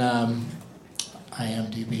 And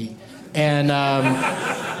IMDb. And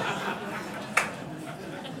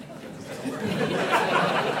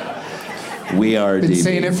We are been DB.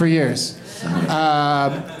 saying it for years.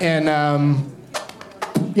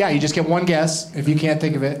 Yeah, you just get one guess. If you can't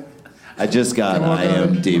think of it, I just got Then we'll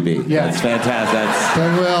go to- IMDb. Yeah. That's fantastic.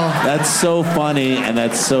 then we'll. That's so funny and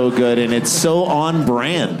that's so good and it's so on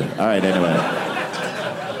brand. All right, anyway.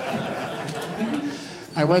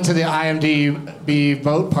 I went to the IMDb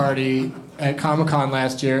vote party at Comic-Con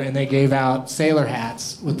last year, and they gave out sailor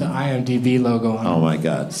hats with the IMDb logo on them. Oh my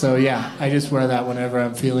God. So yeah, I just wear that whenever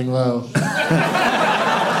I'm feeling low.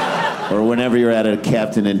 Or whenever you're at a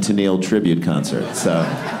Captain and Tennille tribute concert. So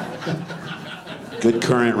Good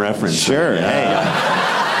current reference. sure, hey.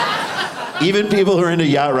 Even people who are into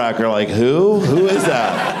yacht rock are like, who? Who is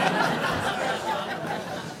that?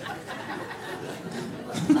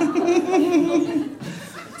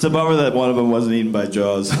 It's a bummer that one of them wasn't eaten by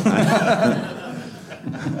Jaws.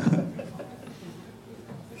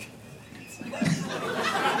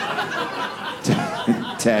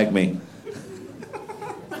 Tag me.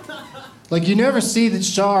 Like you never see the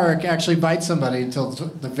shark actually bite somebody until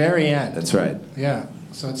the very end. That's right. Yeah.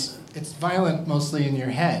 So it's violent mostly in your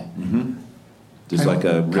head. Just like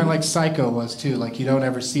a kind of like Psycho was too. Like you don't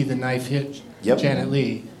ever see the knife hit Yep. Janet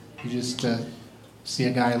Leigh. You just see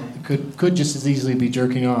a guy who could just as easily be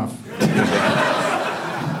jerking off.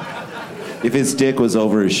 if his dick was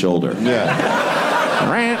over his shoulder. Yeah.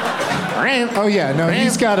 Oh yeah, no,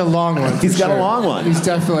 he's got a long one. He's for got a sure. long one. He's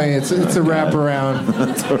definitely it's a wraparound.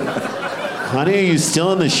 Honey, are you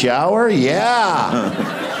still in the shower?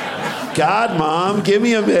 Yeah. God, Mom, give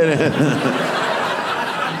me a minute.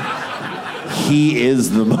 He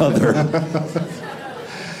is the mother.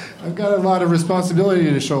 I've got a lot of responsibility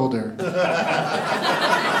to shoulder.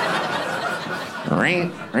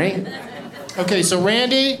 Okay, so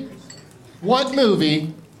Randy, what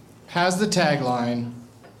movie has the tagline,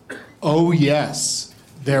 "Oh yes,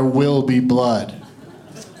 there will be blood"?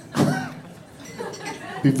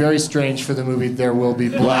 Be very strange for the movie There Will Be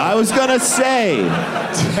Well, Blood I was gonna say. to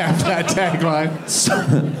have that tagline.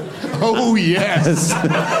 Oh yes.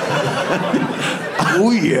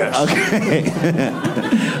 Oh yes. Okay.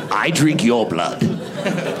 I drink your blood.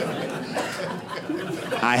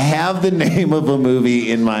 I have the name of a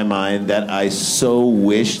movie in my mind that I so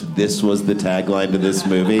wish this was the tagline to this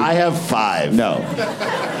movie. I have 5. No.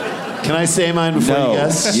 Can I say mine before No, you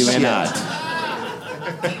guess? you may Shit. not.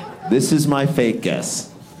 This is my fake guess.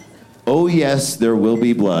 Oh yes, there will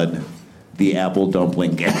be blood. The apple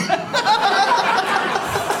dumpling gang.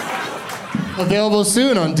 Available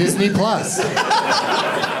soon on Disney Plus.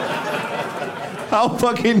 How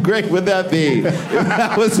fucking great would that be if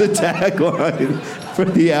that was the tagline for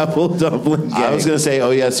the Apple Dumpling Gang? I was going to say,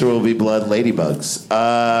 oh, yes, there will be blood, ladybugs.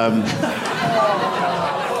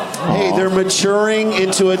 Hey, they're maturing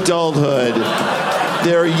into adulthood.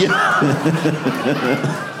 They're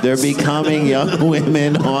They're becoming young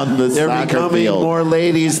women on the they're soccer becoming field. more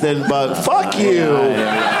ladies than bugs. Fuck you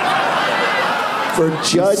for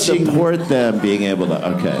judging. Support them being able to.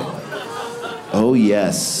 Okay. Oh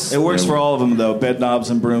yes. It works for all of them though. Bed knobs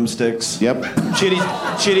and broomsticks. Yep.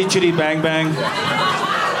 Chitty bang bang.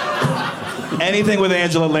 Anything with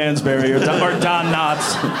Angela Lansbury or Don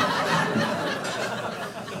Knotts.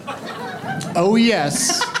 Oh,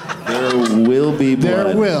 yes. There will be blood.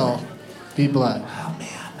 There will be blood.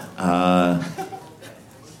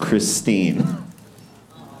 Christine.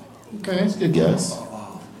 Okay. Good guess.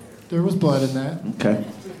 There was blood in that. Okay.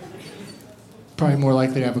 Probably more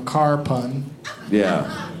likely to have a car pun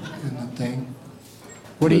Yeah. in the thing.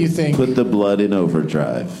 What do you think, Put the blood in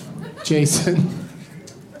overdrive. Jason?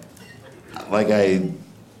 Like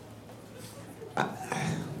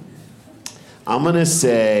I'm gonna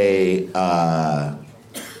say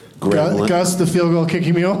Gremlin. Gus, the field goal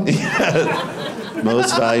kicking mule?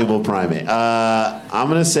 Most valuable primate. I'm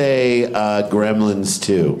gonna say Gremlins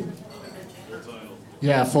 2.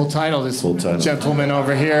 Yeah, full title. This Full title. gentleman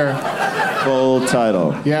over here. Full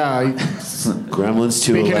title. Yeah, Gremlins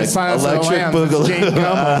 2. speaking of Silence of the Electric Lambs, it's Jane Boogaloo.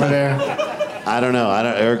 Gum over there. I don't know. I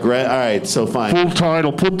don't. All right. So fine. Full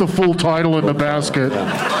title. Put the full title in the basket. All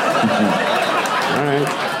right.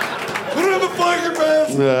 Put it in the fucking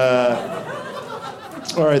basket.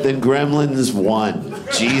 All right, then Gremlins 1.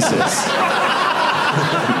 Jesus.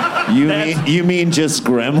 You mean just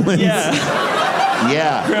Gremlins? Yeah.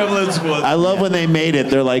 Yeah. Gremlins was. I love when they made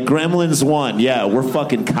it. They're like, Gremlins 1. Yeah, we're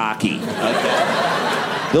fucking cocky.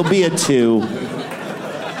 Okay. There'll be a 2.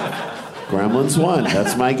 Gremlins 1.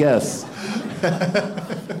 That's my guess.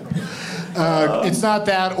 It's not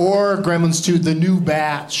that or Gremlins 2, The New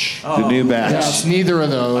Batch. The new batch. Yeah, it's neither of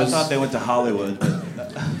I those. thought they went to Hollywood.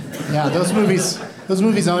 Yeah, those movies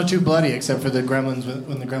aren't too bloody except for the Gremlins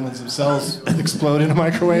when the Gremlins themselves explode in a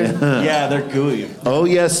microwave. Yeah, they're gooey. Oh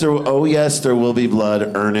yes, there will be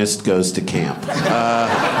blood. Ernest goes to camp.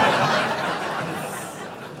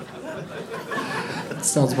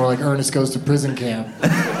 Sounds more like Ernest goes to prison camp.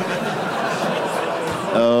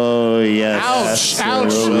 Oh, yes. Ouch!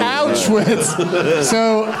 Auschwitz.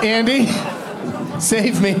 So, Andy,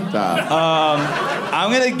 save me.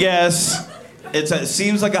 I'm gonna guess. It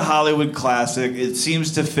seems like a Hollywood classic. It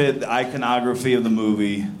seems to fit the iconography of the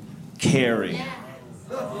movie. Carrie.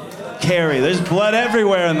 Carrie. There's blood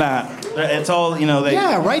everywhere in that. It's all,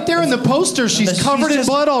 Yeah, right there in the poster, she's covered in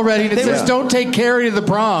blood already, and it says, "Don't take Carrie to the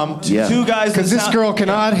prom." Yeah. Two guys. Because this girl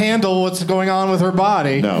cannot handle what's going on with her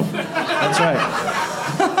body. No. That's right.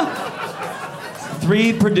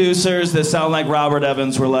 3 producers that sound like Robert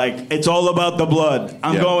Evans were like, "It's all about the blood.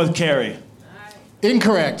 I'm going with Carrie."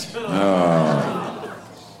 Incorrect.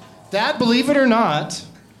 That, believe it or not,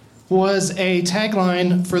 was a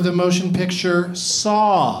tagline for the motion picture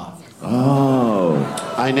Saw. Oh.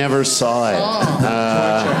 I never saw it.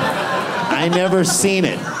 I never seen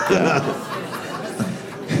it.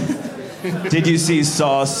 Did you see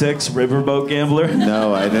Saw 6, Riverboat Gambler?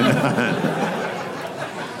 No, I did not.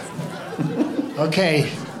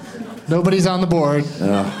 Okay, nobody's on the board.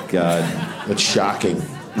 Oh, God. It's shocking.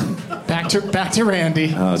 Back to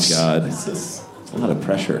Randy. Oh, God. A lot of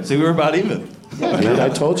pressure. See, we were about even. I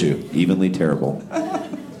told you. Evenly terrible.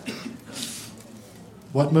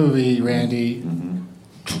 What movie, Randy?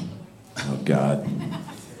 Oh, God.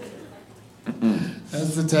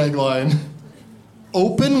 That's the tagline.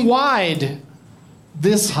 Open wide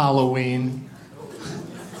this Halloween.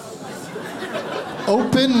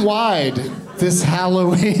 Open wide this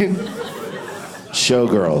Halloween.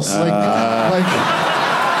 Showgirls. Like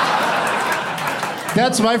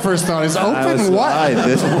that's my first thought. Is open what?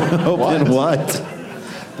 Open what?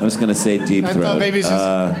 I was going to say Deep I Throat. thought maybe it's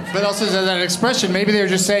just, but also that expression. Maybe they were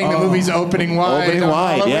just saying the movie's opening wide. Opening on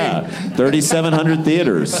wide, Halloween. yeah. 3,700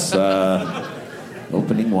 theaters.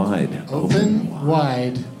 Opening wide. Open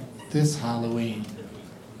wide this Halloween.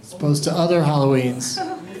 As opposed to other Halloweens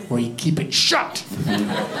where you keep it shut.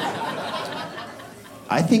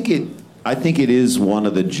 I think it is one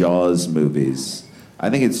of the Jaws movies. I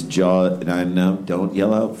think it's Jaws. No, don't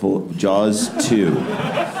yell out. Jaws 2.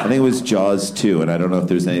 I think it was Jaws 2, and I don't know if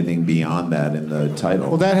there's anything beyond that in the title.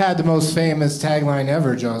 Well, that had the most famous tagline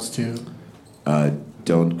ever, Jaws 2.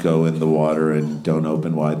 Don't go in the water and don't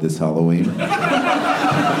open wide this Halloween.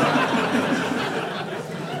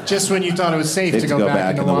 Just when you thought it was safe to go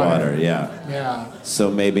back in the water. Yeah. Yeah. So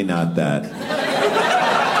maybe not that.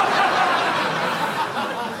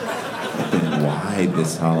 wide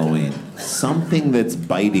this Halloween. Something that's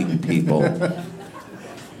biting people,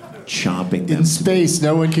 chomping them In space,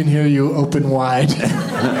 no one can hear you open wide.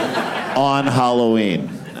 on Halloween.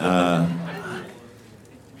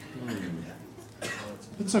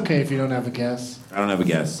 It's okay if you don't have a guess. I don't have a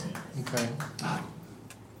guess. Okay.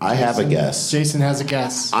 I have a guess. Jason has a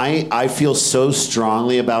guess. I feel so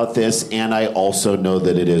strongly about this, and I also know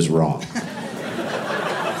that it is wrong.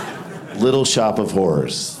 Little Shop of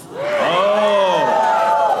Horrors.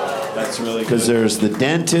 That's really good. Because there's the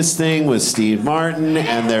dentist thing with Steve Martin,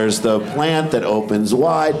 and there's the plant that opens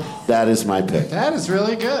wide. That is my pick. That is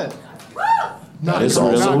really good. That is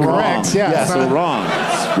also not wrong. correct. Yeah, it's So not, wrong.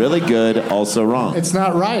 It's really good, also wrong. it's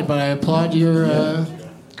not right, but I applaud your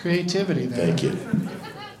creativity there. Thank you.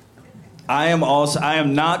 I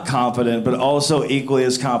am not confident, but also equally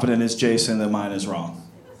as confident as Jason that mine is wrong.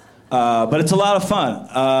 But it's a lot of fun.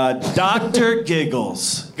 Dr.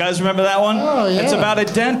 Giggles. You guys remember that one? Oh, yeah. It's about a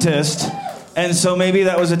dentist. And so maybe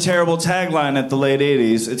that was a terrible tagline at the late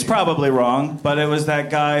 80s. It's probably wrong, but it was that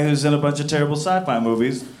guy who's in a bunch of terrible sci-fi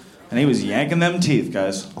movies. And he was yanking them teeth,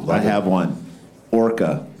 guys. I have one.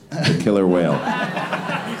 Orca, the killer whale.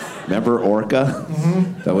 Remember Orca?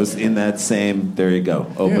 Mm-hmm. That was in that same, there you go.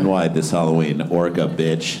 Open wide this Halloween. Orca,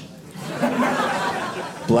 bitch.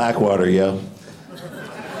 Blackwater, yo.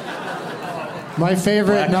 My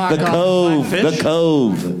favorite The knockoff. Cove. Fish? The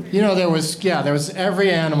Cove. You know, there was every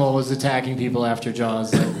animal was attacking people after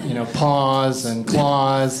Jaws. Like, paws and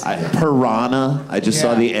claws. Piranha. I just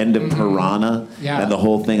saw Yeah. the end of Piranha. Yeah. And the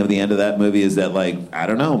whole thing of the end of that movie is that, like, I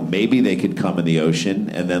don't know, maybe they could come in the ocean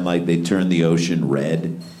and then, like, they turn the ocean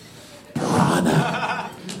red. Piranha.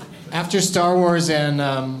 After Star Wars and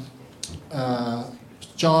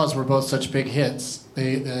Jaws were both such big hits,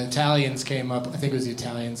 the Italians came up, I think it was the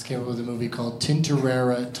Italians, came up with a movie called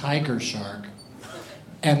Tintorera Tiger Shark.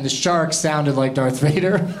 And the shark sounded like Darth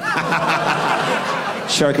Vader.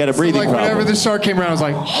 Shark had a breathing Like problem. whenever the shark came around, I was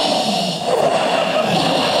like,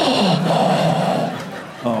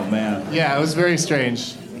 Oh, man. yeah, it was very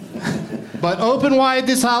strange. But open wide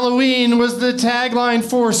this Halloween was the tagline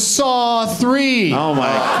for Saw 3. Oh,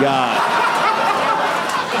 my God.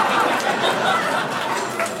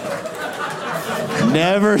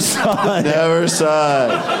 Never saw it. Never saw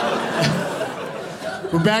it.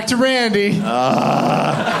 We're back to Randy.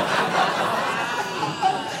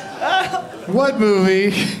 What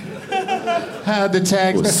movie had the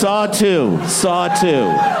tagline? Saw 2. Saw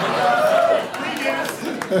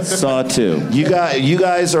 2. Saw 2. You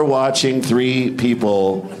guys are watching three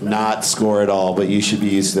people not score at all, but you should be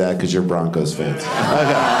used to that because you're Broncos fans. Okay.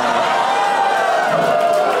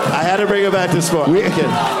 I had to bring it back to sport.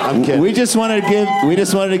 I'm kidding. We just wanted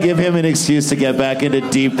to give him an excuse to get back into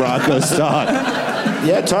deep Broncos talk.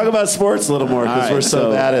 Yeah, talk about sports a little more because All right, we're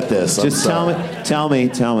so bad at this. Just tell me.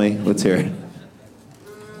 Let's hear it.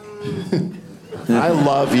 I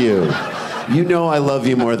love you. You know I love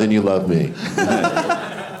you more than you love me.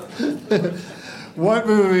 What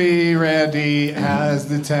movie, Randy, has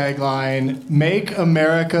the tagline "Make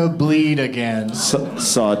America Bleed Again"?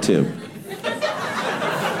 Saw 2.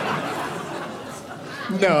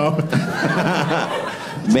 No.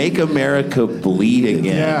 Make America Bleed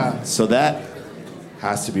Again. Yeah. So that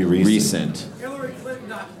Has to be recent. Hillary Clinton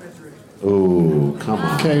documentary. Ooh, come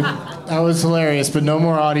on. Okay, that was hilarious, but no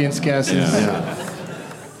more audience guesses. Yeah.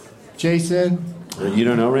 Jason, You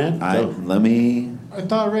don't know, Rand? Go. I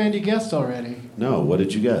thought Randy guessed already. No, what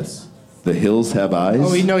did you guess? The Hills Have Eyes.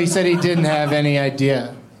 Oh, he said he didn't have any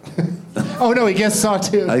idea. Oh no, he guessed Saw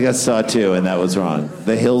 2. I guess Saw 2, and that was wrong.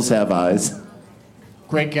 The Hills Have Eyes.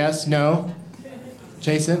 Great guess. No.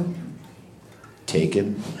 Jason?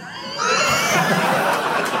 Taken.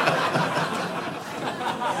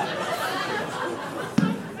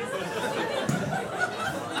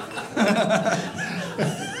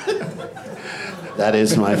 That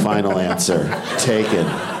is my final answer. Taken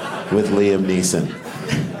with Liam Neeson.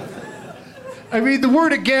 I mean, the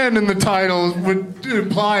word "again" in the title would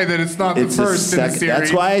imply that it's not the first in the series.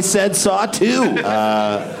 That's why I said Saw 2.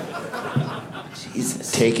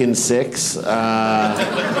 Taken 6. I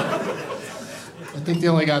think they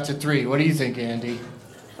only got to 3. What do you think, Andy?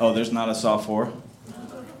 Oh, there's not a Saw 4?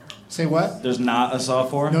 Say what? There's not a Saw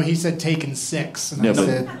 4? No, he said Taken 6, and No, I but-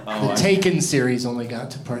 said Oh, the I- Taken series only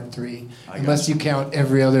got to part 3, I unless you count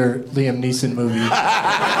every other Liam Neeson movie.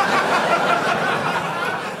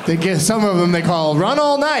 Some of them they call Run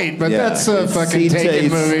All Night, but that's a fucking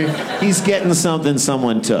Taken movie. He's getting something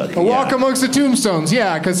someone took. A Walk Amongst the Tombstones,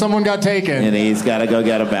 yeah, because someone got taken. And he's got to go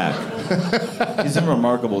get him back. He's in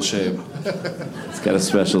remarkable shape. He's got a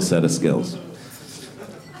special set of skills.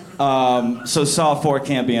 So Saw 4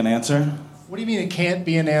 can't be an answer? What do you mean it can't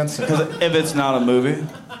be an answer? Because if it's not a movie.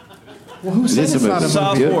 Well, who said is it's a not a movie.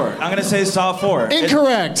 Saw movie? 4. I'm going to say Saw 4.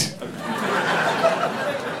 Incorrect.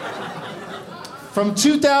 From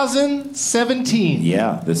 2017.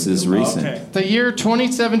 Yeah, this is recent. Okay. The year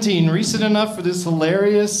 2017, recent enough for this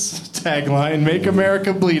hilarious tagline, Make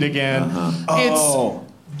America Bleed Again. Oh.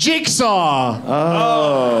 It's Jigsaw.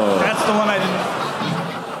 That's the one I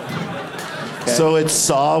didn't... So it's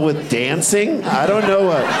Saw with dancing? I don't know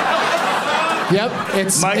what. Yep,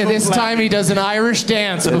 it's Michael this Black. time he does an Irish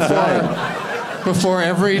dance before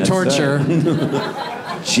every torture.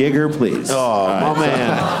 Jigger, please. Oh, my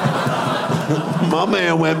man. My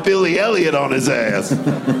man went Billy Elliot on his ass.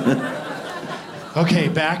 Okay,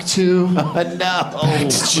 back to No.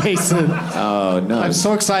 Jason. Oh, no. I'm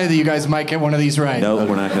so excited that you guys might get one of these right. No,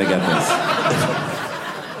 we're not going to get this.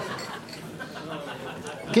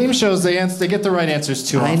 Game shows, they get the right answers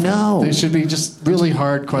too often. I know. They should be just really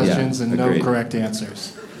hard questions Yeah, and agreed. no correct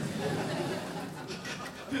answers.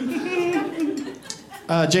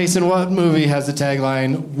 Jason, what movie has the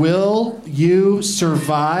tagline, Will you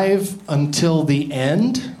survive until the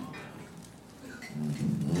end?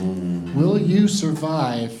 Will you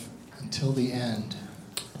survive until the end?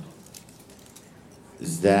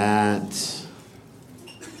 Is that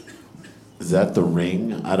The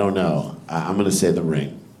Ring? I don't know. I'm going to say The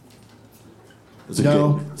Ring. It's a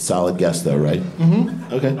No. good, solid guess, though, right?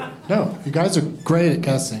 Mm-hmm. Okay. No, you guys are great at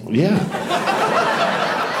guessing. Yeah.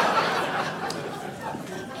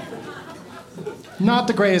 Not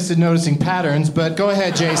the greatest at noticing patterns, but go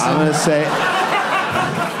ahead, Jason. I'm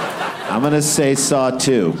gonna say Saw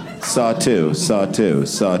 2. Saw 2. Saw 2.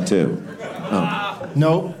 Saw 2.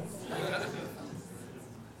 Nope.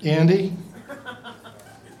 Andy?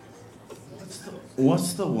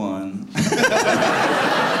 What's the one?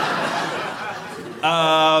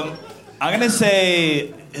 I'm going to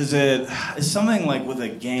say, it's something like with a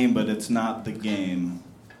game, but it's not the game.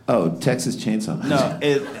 Oh, Texas Chainsaw. No,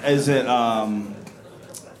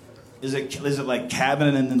 is it like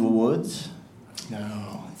Cabin in the Woods?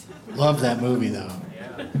 No. Love that movie, though.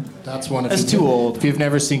 That's one of That's too old. If you've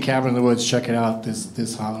never seen Cabin in the Woods, check it out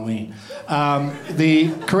this Halloween.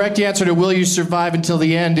 The correct answer to Will You Survive Until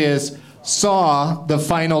the End is Saw, the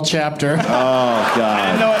final chapter. Oh, I God.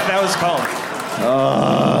 didn't know what that was called.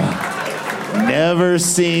 Never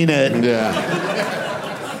seen it. Yeah.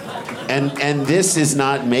 And this is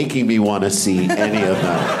not making me want to see any of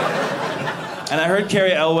them. And I heard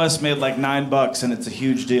Carrie Elwes made like $9, and it's a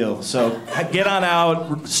huge deal. So get on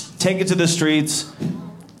out, take it to the streets,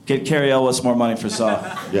 get Carrie Elwes more money for Saw.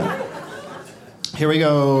 Yeah. Here we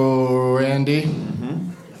go, Andy.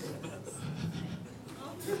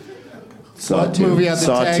 Saw What 2. movie had the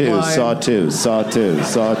Saw 2. tagline? Saw 2. Saw 2.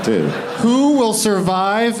 Saw 2. Who will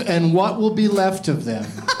survive and what will be left of them?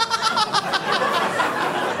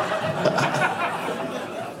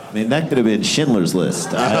 I mean, that could have been Schindler's List.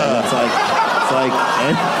 It's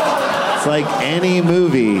like any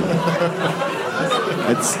movie.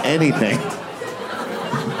 It's anything.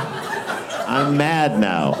 I'm mad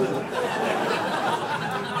now.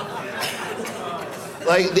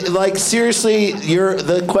 Like seriously,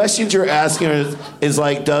 the questions you're asking is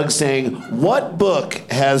like Doug saying, what book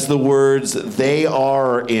has the words "they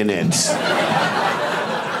are" in it?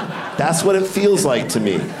 That's what it feels like to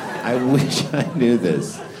me. I wish I knew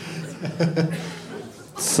this.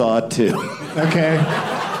 Saw 2. Okay.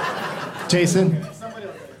 Jason?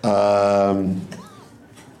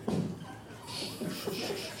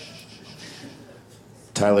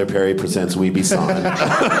 Tyler Perry presents Weeby Song.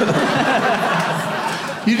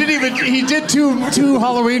 You didn't even. He did two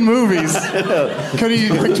Halloween movies. Could he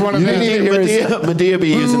picked one of them? Medea be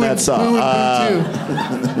using that Boo song. and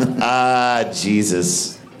Boo too.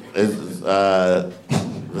 Jesus.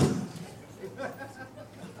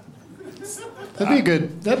 That'd be a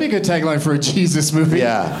good tagline for a Jesus movie.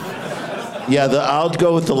 Yeah. Yeah, I'll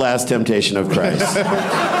go with The Last Temptation of Christ.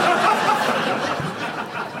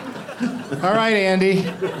 All right, Andy.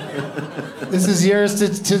 This is yours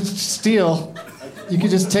to steal. You can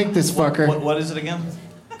just take this fucker. What is it again?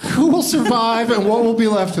 Who will survive and what will be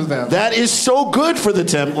left of them? That is so good for the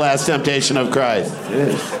Last Temptation of Christ. It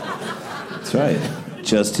is. That's right.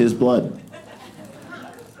 Just his blood.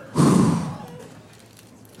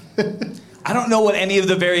 I don't know what any of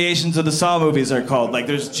the variations of the Saw movies are called. Like,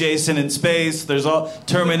 there's Jason in Space, there's all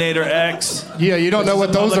Terminator X. Yeah, you don't know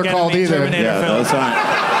what those are called either. Terminator Yeah, film.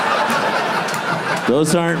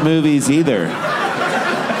 those aren't movies either.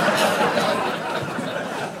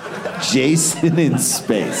 Jason in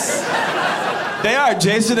Space. They are.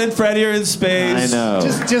 Jason and Freddy are in space. I know.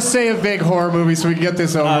 Just say a big horror movie so we can get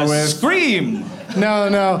this over with. Scream.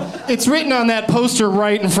 No. It's written on that poster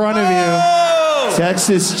right in front of you. Oh!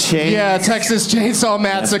 Texas Chain. Yeah, Texas Chainsaw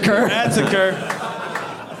Massacre. Massacre.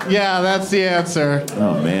 Yeah, that's the answer.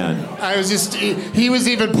 Oh man. I was just, he was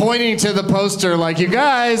even pointing to the poster like, you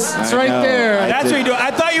guys, it's I right know. there. That's what you do. I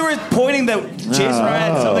thought you were pointing that Jason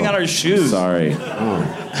had something on our shoes. Sorry.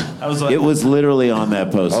 I was like, It was literally on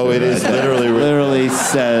that poster. Oh, it is literally. Literally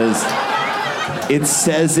says. It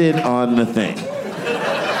says it on the thing.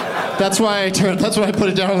 That's why I put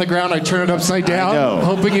it down on the ground. I turn it upside down, know.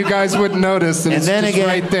 hoping you guys wouldn't notice. And it's then just again,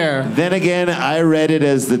 right there. Then again, I read it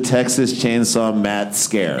as the Texas Chainsaw Matt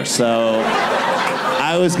scare, so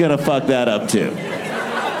I was gonna fuck that up too.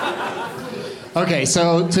 Okay,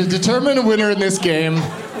 so to determine a winner in this game,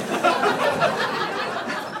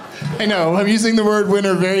 I know I'm using the word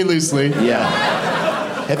winner very loosely. Yeah.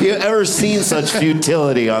 Have you ever seen such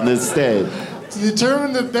futility on this stage? To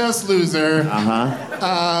determine the best loser,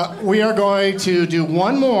 we are going to do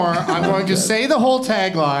one more. I'm going to say the whole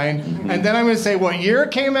tagline, and then I'm going to say what year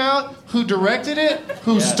it came out, who directed it,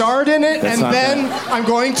 who starred in it, That's and not then I'm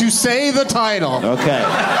going to say the title. Okay.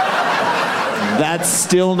 That's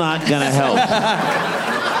still not gonna help.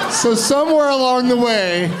 So somewhere along the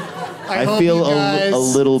way, I hope feel you guys a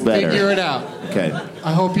little better. figure it out. Okay.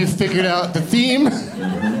 I hope you figured out the theme.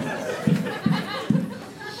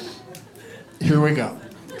 Here we go.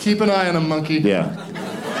 Keep an eye on him, monkey. Yeah.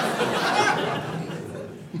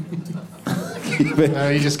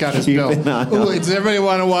 He just got his Keep bill. an eye on Ooh, does everybody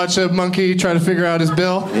want to watch a monkey try to figure out his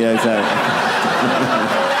bill? Yeah, exactly.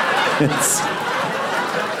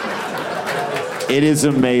 It is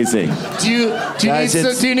amazing. Do you Guys,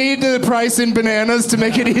 need the price in bananas to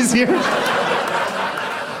make it easier?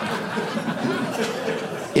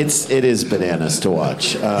 It is bananas to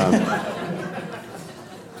watch.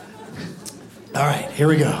 All right, here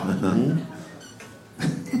we go.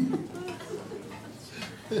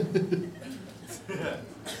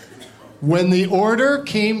 When the order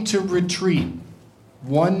came to retreat,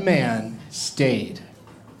 one man stayed.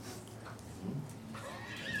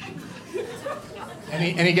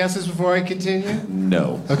 Any guesses before I continue?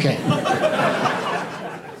 No. Okay.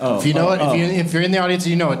 If you know it, if you're in the audience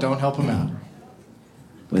and you know it, don't help him out.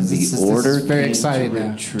 When the This is order very came excited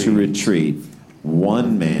now. to retreat,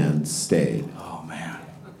 one man stayed. oh man.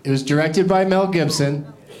 It was directed by Mel Gibson.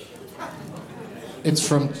 It's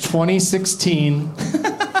from 2016.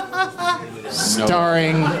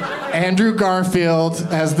 Starring Andrew Garfield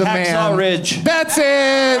as the man. Hacksaw Ridge. That's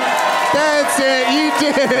it! That's it! You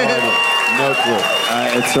did it! No clue.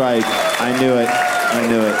 It's right. I knew it.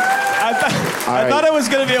 I thought it was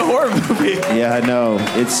going to be a horror movie. Yeah, I know.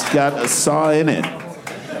 It's got a saw in it.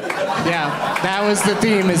 Yeah, that was the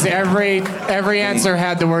theme. Is every answer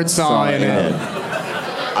had the word saw in it.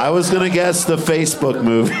 I was going to guess the Facebook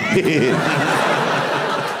movie.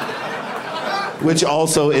 Which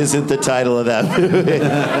also isn't the title of that movie.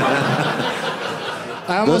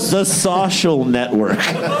 The Social Network.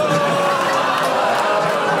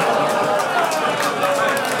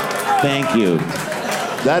 Thank you.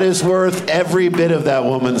 That is worth every bit of that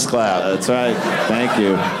woman's clap. That's right. Thank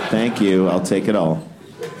you. Thank you. I'll take it all.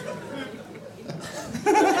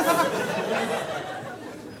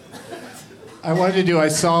 I wanted to do I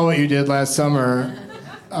Saw What You Did Last Summer,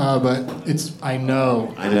 but it's I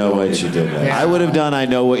Know. I know what you did. Yeah. I would have done I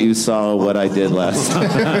Know What You Saw, What I Did Last time.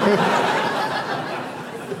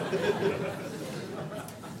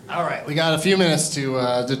 All right, we got a few minutes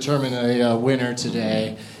to determine a winner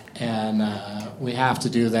today, and we have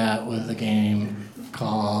to do that with a game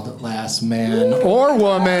called Last Man or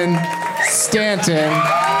Woman Stanton.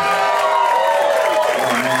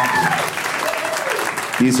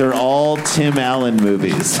 These are all Tim Allen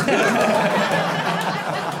movies.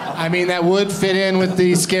 I mean, that would fit in with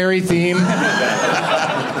the scary theme. I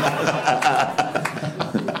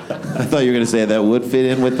thought you were going to say that would fit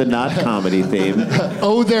in with the not comedy theme.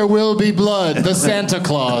 Oh, There Will Be Blood, the Santa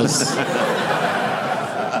Claus.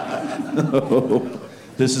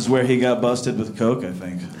 This is where he got busted with coke, I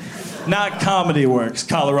think. Not Comedy Works,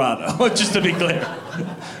 Colorado, just to be clear.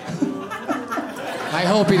 I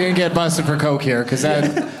hope he didn't get busted for coke here, because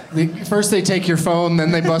first they take your phone,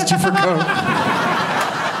 then they bust you for coke.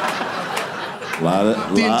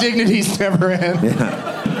 The indignities never end.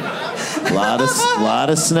 Lot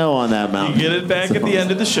of snow on that mountain. You get it back at the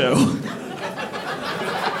end of the show.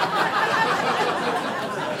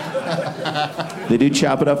 They do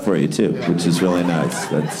chop it up for you too, which is really nice.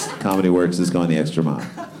 That's Comedy Works is going the extra mile.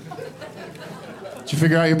 Did you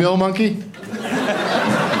figure out your bill, monkey?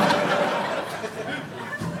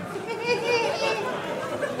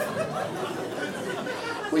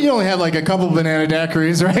 Well, you only had like a couple banana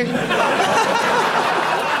daiquiris, right?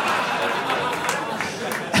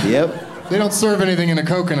 Yep. They don't serve anything in a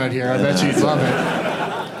coconut here. I bet you'd love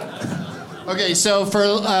it. Okay, so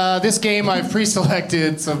for this game, I've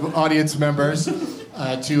pre-selected some audience members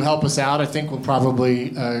to help us out. I think we'll probably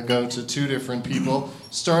go to two different people,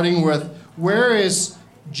 starting with, where is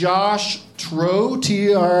Josh Troh,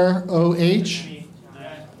 Troh?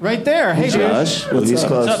 Right there. Hey, Josh. Well, he's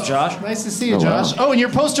close. What's up, Josh? Nice to see you, Josh. wow. Oh, and your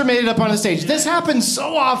poster made it up on the stage. This happens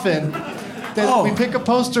so often that we pick a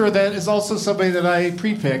poster that is also somebody that I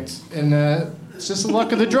pre-picked, and it's just the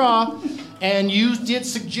luck of the draw. And you did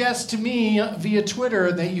suggest to me via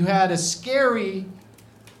Twitter that you had a scary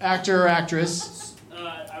actor or actress.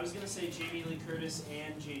 I was going to say Jamie Lee Curtis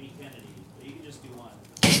and Jamie Kennedy, but you can just do one.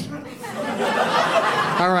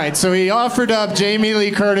 All right, so he offered up Jamie Lee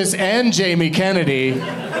Curtis and Jamie Kennedy,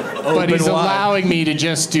 but he's allowing me to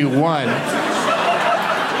just do one.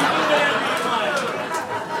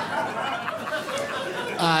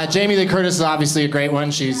 Jamie Lee Curtis is obviously a great one.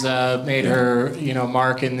 She's made her,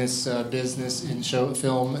 mark in this business in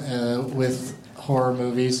film with horror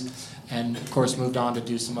movies, and of course moved on to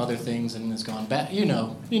do some other things and has gone back.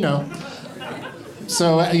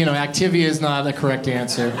 So Activia is not the correct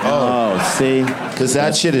answer. Oh, see, because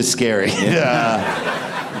that shit is scary. Yeah.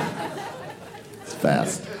 It's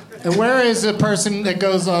fast. And where is a person that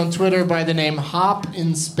goes on Twitter by the name Hop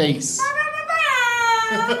in Space?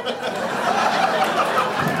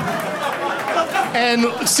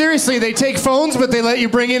 And seriously, they take phones, but they let you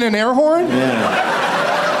bring in an air horn? Yeah.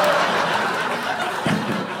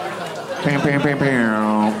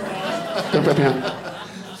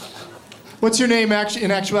 What's your name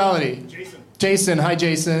in actuality? Jason. Jason. Hi,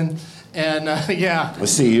 Jason. And yeah. I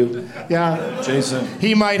see you. Yeah. Jason.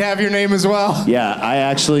 He might have your name as well. Yeah, I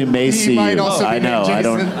actually may see might you. also be I know. named I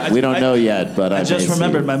don't. Jason. We don't know yet, but I I just may see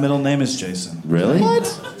remembered you. my middle name is Jason. Really?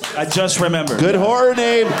 What? I just remembered. Good horror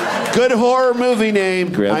name. Good horror movie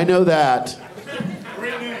name. Great. I know that.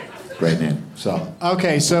 Great name. So.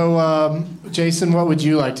 Okay, so Jason, what would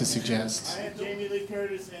you like to suggest? I have Jamie Lee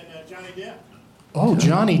Curtis and Johnny Depp. Oh,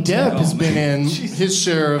 Johnny Depp has been in his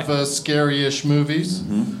share of scary-ish movies,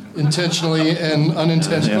 intentionally and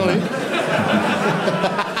unintentionally.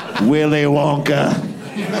 Willy Wonka.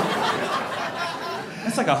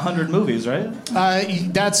 That's like 100 movies, right?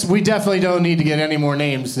 We definitely don't need to get any more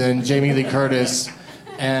names than Jamie Lee Curtis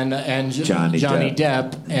and Johnny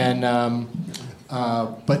Depp. And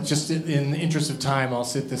but just in the interest of time, I'll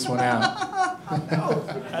sit this one out.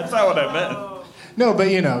 That's not what I meant. No, but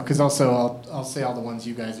because also I'll say all the ones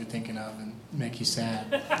you guys are thinking of and make you sad.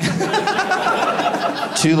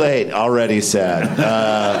 Too late. Already sad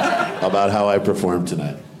about how I performed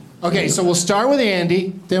tonight. Okay, so we'll start with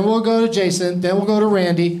Andy, then we'll go to Jason, then we'll go to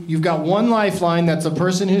Randy. You've got one lifeline. That's a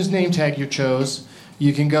person whose name tag you chose.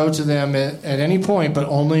 You can go to them at any point, but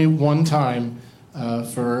only one time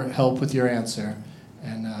for help with your answer.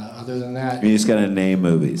 And other than that, You just gotta name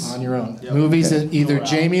movies. on your own. Movies that either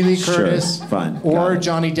Jamie Lee Curtis fine. or Got it.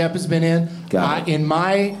 Johnny Depp has been in. Got it. In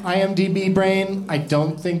my IMDb brain, I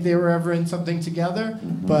don't think they were ever in something together,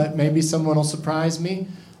 but maybe someone will surprise me.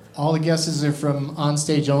 All the guesses are from on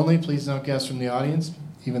stage only. Please don't guess from the audience,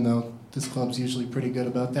 even though this club's usually pretty good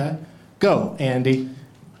about that. Go, Andy.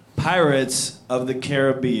 Pirates of the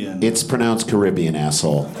Caribbean. It's pronounced Caribbean,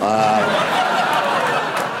 asshole.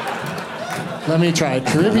 Let me try it.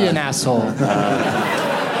 Caribbean asshole.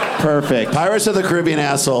 Perfect. Pirates of the Caribbean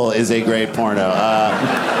asshole is a great porno.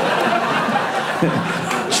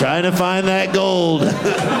 Trying to find that gold.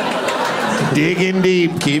 Digging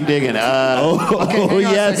deep. Keep digging. Okay, hang on a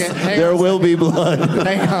yes, second. Hang there on a will be blood.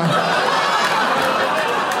 Hang on.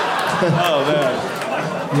 Oh, man.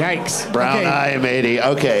 Yikes. Brown Okay. eye, matey.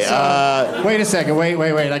 Okay. Wait a second. Wait.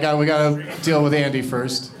 We gotta deal with Andy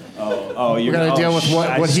first. Oh, you're We're gonna deal with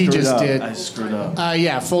what he just did. I screwed up.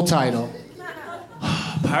 Yeah, full title.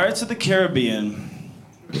 Pirates of the Caribbean.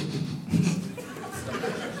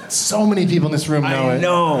 So many people in this room know it.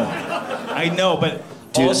 I know, but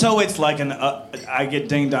also it's like I get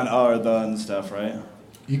dinged on or the and stuff, right?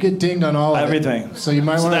 You get dinged on all of Everything. it. So you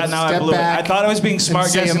might want to that now I step blew it. back. I thought I was being smart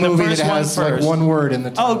and say a guessing the movie first that one has first. like one word in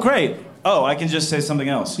the title. Oh, great. Oh, I can just say something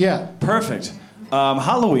else. Yeah. Perfect.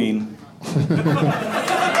 Halloween.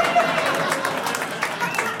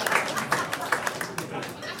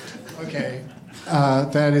 Okay.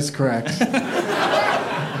 That is correct.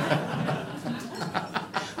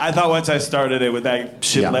 I thought once I started it with that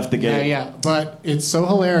shit left the gate. Yeah. But it's so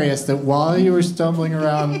hilarious that while you were stumbling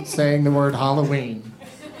around saying the word Halloween,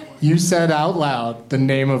 you said out loud the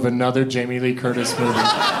name of another Jamie Lee Curtis movie.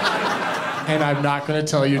 And I'm not going to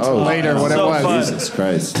tell you till later what so it was. fun. Jesus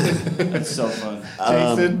Christ. It's so fun.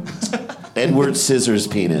 Jason? Edward Scissors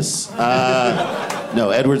penis. No,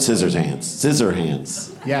 Edward Scissorhands.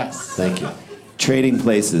 Scissorhands. Yes. Thank you. Trading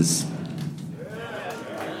Places.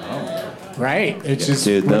 Right. It's just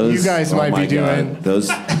Dude, what those, you guys oh might my be doing. God, those.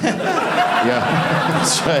 Yeah,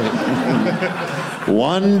 that's right.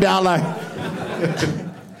 $1.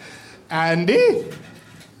 Andy?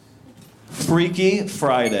 Freaky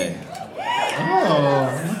Friday.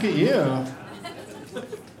 Oh, look at you.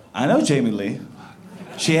 I know Jamie Lee.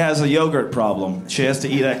 She has a yogurt problem. She has to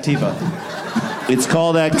eat Activa. It's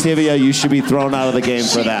called Activia. You should be thrown out of the game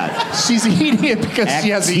for that. She's eating it because she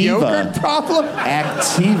has a Activa. yogurt problem?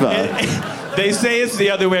 Activa. They say it's the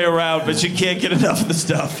other way around, but she can't get enough of the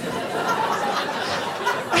stuff.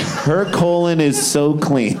 Her colon is so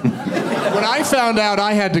clean. When I found out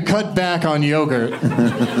I had to cut back on yogurt, I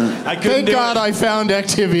couldn't thank do God it. I found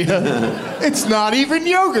Activia. It's not even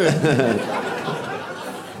yogurt.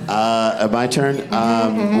 My turn.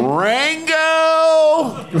 Rango!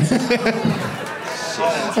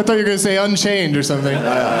 I thought you were going to say Unchained or something.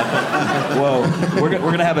 Whoa, we're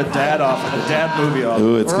gonna have a dad movie off.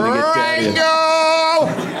 Ooh, it's gonna get daddy.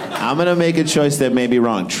 Rango! I'm gonna make a choice that may be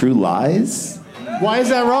wrong. True Lies? Why is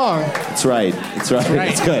that wrong? It's right. It's right.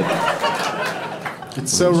 right. It's good.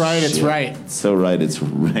 It's so right, it's shit. right. It's so right. It's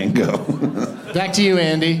Rango. Back to you,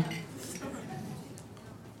 Andy.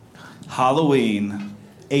 Halloween,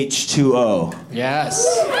 H2O. Yes.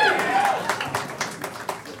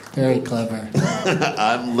 Very clever.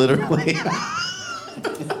 I'm literally.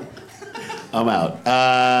 I'm out.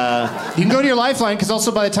 You can go to your lifeline because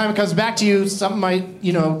also by the time it comes back to you, something might,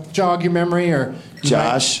 jog your memory or.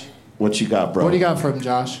 Josh, what you got, bro? What do you got for him,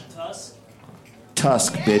 Josh?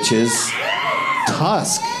 Tusk, bitches.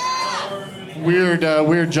 Tusk. Weird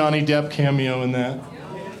Johnny Depp cameo in that.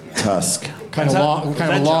 Tusk. Kind of long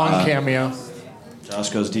cameo. Josh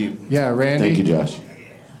goes deep. Yeah, Randy. Thank you, Josh.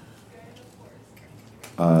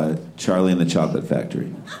 Charlie and the Chocolate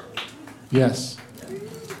Factory. Yes.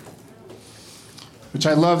 Which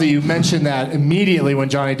I love that you mentioned that immediately when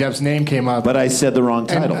Johnny Depp's name came up. But I said the wrong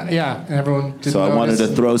title. And, and everyone didn't So I wanted notice.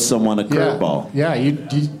 to throw someone a curveball. Yeah, you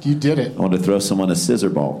did it. I wanted to throw someone a scissor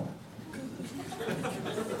ball.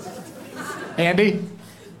 Andy?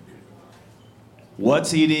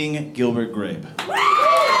 What's eating Gilbert Grape?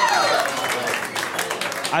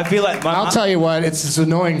 I feel like I'll tell you what, it's this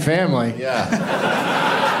annoying family. Yeah.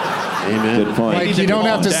 Amen. Good point. Like, you don't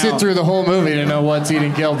have to sit through the whole movie to know what's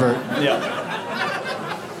eating Gilbert. Yeah.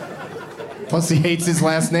 Plus, he hates his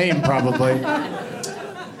last name, probably.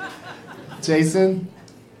 Jason?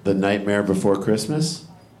 The Nightmare Before Christmas?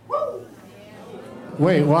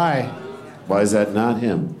 Wait, why? Why is that not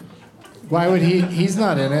him? Why would he? He's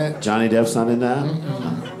not in it. Johnny Depp's not in that?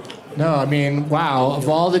 No, I mean, wow. Of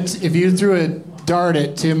all the, if you threw a dart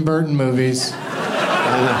at Tim Burton movies,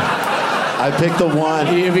 I picked the one.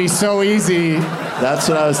 it'd be so easy. That's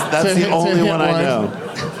what I was. That's the only one I know.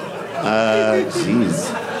 Jeez.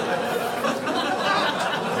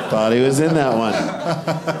 Thought he was in that one.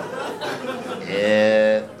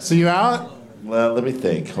 Yeah. So you out? Well, let me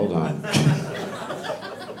think. Hold on.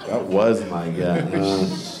 That was my guy.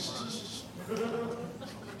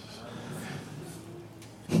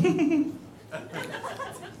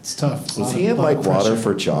 It's tough. Was he in like Water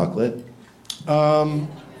for Chocolate? No.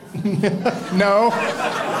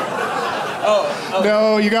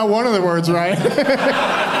 No, you got one of the words right.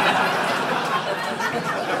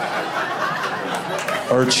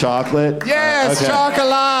 Or chocolate? Yes, Okay. chocolate.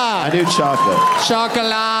 I knew chocolate.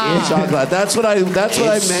 Chocolate. Chocolate. That's what I meant.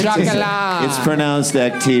 Chocolate. It's pronounced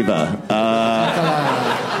Activa.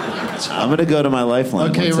 I'm going to go to my lifeline.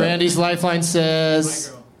 Okay, What's that? Randy's lifeline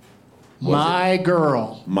says, "My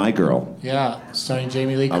Girl." My Girl. Yeah, starring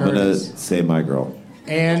Jamie Lee I'm going to Curtis. say My Girl.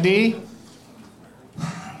 Andy.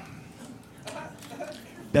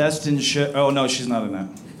 Best in Show. Oh no, she's not in that.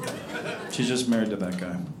 She's just married to that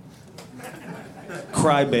guy.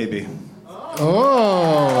 Cry Baby.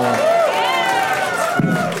 Oh.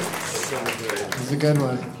 That's a good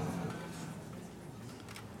one.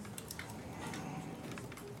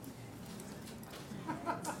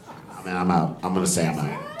 Man, I'm out. I'm gonna say I'm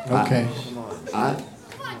out. Okay.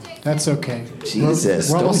 That's okay. Jesus,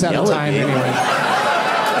 We're almost don't out of yell at time me. anyway.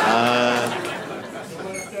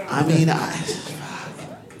 I mean,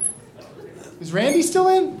 Is Randy still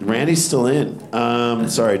in? Randy's still in.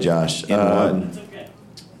 Sorry, Josh. In what?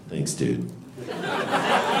 Thanks, dude.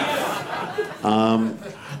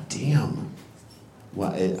 Damn.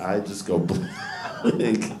 Well, I just go blank.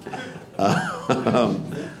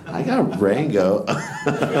 I got Rango.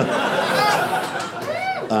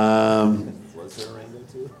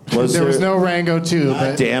 Was There was no Rango 2,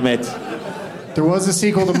 but Damn it. There was a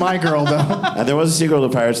sequel to My Girl, though. And there was a sequel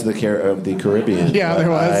to Pirates of the Caribbean. Yeah, there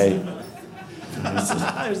was.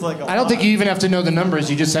 I don't think you even have to know the numbers.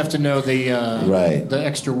 You just have to know the Right. the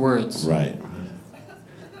extra words. Right.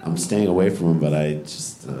 I'm staying away from them, but I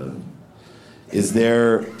just... Is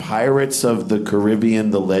there Pirates of the Caribbean,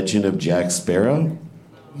 The Legend of Jack Sparrow?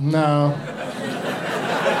 No.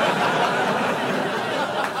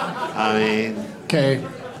 I mean... Okay.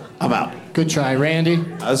 I'm out. Good try, Randy.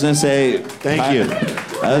 I was gonna say Thank you.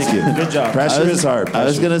 Thank you. Good job. Pressure is hard. I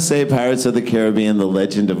was gonna say Pirates of the Caribbean: The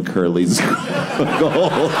Legend of Curly's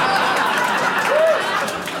Gold.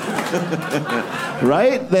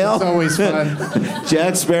 Right? They all. It's always fun.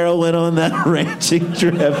 Jack Sparrow went on that ranching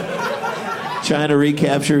trip, trying to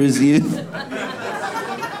recapture his youth.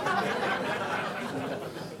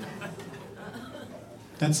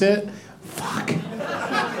 That's it. Fuck.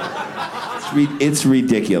 It's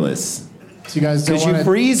ridiculous. So you guys don't Because want you to...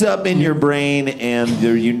 freeze up in your brain, and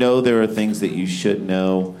there are things that you should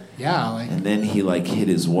know. Yeah, like... And then he hit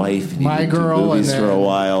his wife. And My he didn't do Girl, movies and for a then-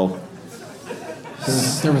 while.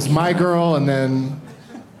 There was My Girl, and then...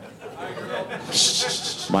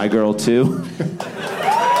 My Girl too.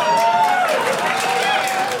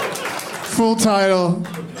 Full title.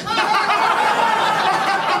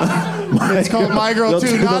 It's called My Girl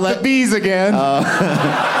 2, not the Bees again.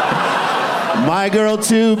 My Girl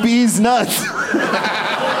 2, Bees Nuts.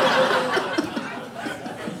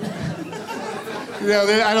 No,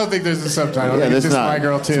 I don't think there's a subtitle. Yeah, it's there's just not. My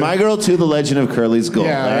Girl 2. It's My Girl 2, The Legend of Curly's Gold.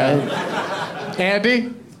 Yeah, all yeah. right?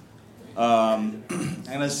 Andy? I'm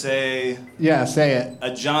gonna say Yeah, say it.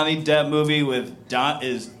 a Johnny Depp movie with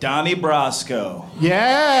Donnie Brasco.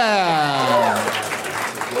 Yeah.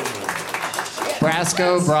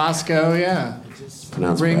 Brasco, yeah.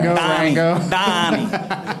 Pronounced Ringo, Rango. Donnie.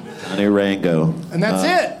 Donnie Rango. And that's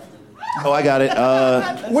it. Oh, I got it.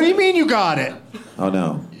 What do you mean you got it? Oh,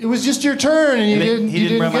 no. It was just your turn and you didn't He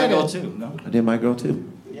didn't bring my get girl it. too. No. I did My Girl 2.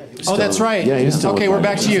 Oh, that's right. Yeah, he's still okay, with we're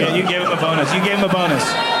back to you. Yeah, you gave him a bonus. You gave him a bonus.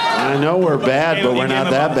 I know we're bad, Hey, but you we're gave not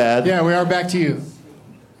him that a- bad. Yeah, we are back to you.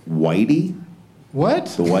 Whitey? What?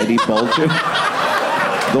 The Whitey Bulger?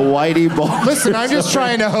 The Whitey Bulger. Listen, I'm just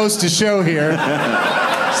trying to host a show here.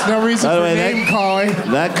 There's no reason By the for way, name calling.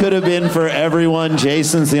 That could have been for everyone.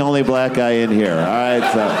 Jason's the only black guy in here. All right,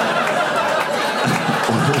 so.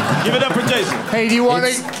 Give it up for Jason. Hey, do you want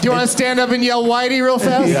to stand up and yell Whitey real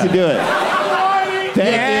fast? You can do it.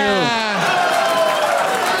 Thank Yeah.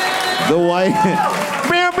 you. The white.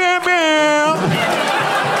 Meow, meow, meow.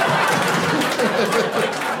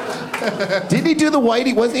 Didn't he do the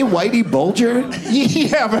Whitey? Wasn't he Whitey Bulger?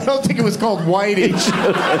 Yeah, but I don't think it was called Whitey.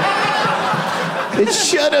 It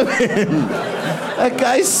should have been. That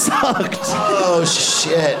guy sucked. Oh,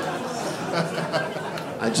 shit.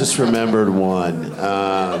 I just remembered one.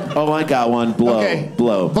 Oh, I got one. Blow. Okay.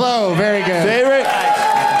 Blow. Blow, very good.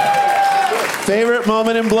 Favorite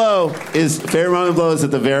moment in Blow is at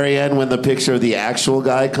the very end when the picture of the actual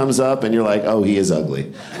guy comes up and you're like, oh, he is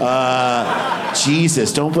ugly.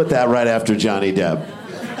 Jesus, don't put that right after Johnny Depp.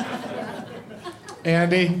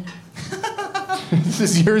 Andy, this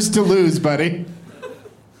is yours to lose, buddy.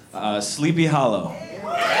 Sleepy Hollow.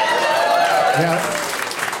 Yeah.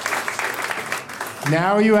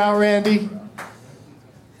 Now are you out, Randy?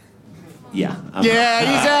 Yeah. Yeah,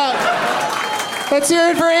 he's out. Let's hear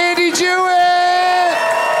it for Andy Juett.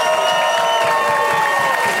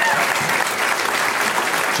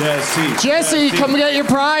 Jesse, come get your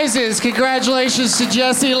prizes. Congratulations to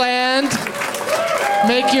Jesse Land.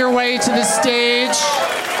 Make your way to the stage.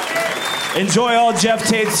 Enjoy all Jeff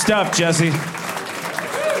Tate's stuff, Jesse.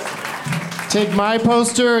 Take my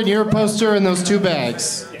poster and your poster in those 2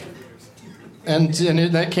 bags. And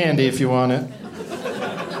that candy if you want it.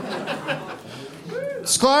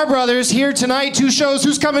 Sklar Brothers here tonight, 2 shows.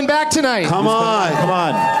 Who's coming back tonight? Come on.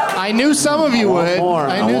 I knew some of you I want would. more.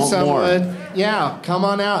 I I knew want some more. would. Yeah, come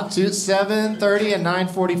on out to 7:30 and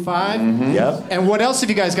 9:45. Yep. And what else have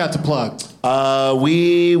you guys got to plug?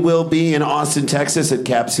 We will be in Austin, Texas at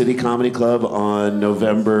Cap City Comedy Club on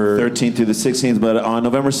November 13th through the 16th, but on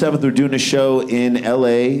November 7th, we're doing a show in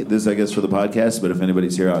LA. This is, I guess, for the podcast, but if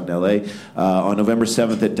anybody's here out in LA, on November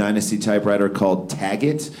 7th at Dynasty Typewriter called Tag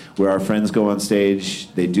It, where our friends go on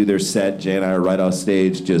stage, they do their set. Jay and I are right off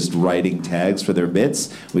stage just writing tags for their bits.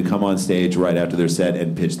 We come on stage right after their set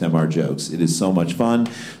and pitch them our jokes. It is so much fun.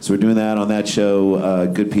 So we're doing that on that show.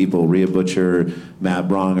 Good people, Rhea Butcher, Matt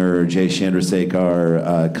Bronger, Jay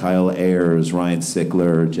Chandrasekhar, Kyle Ayers, Ryan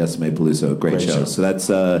Sickler, Jessime Peluso. Great show. So that's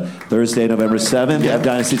Thursday, November 7th at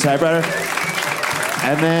Dynasty Typewriter.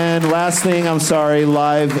 And then last thing, I'm sorry,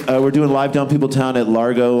 live. We're doing Live Dumb People Town at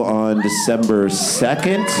Largo on December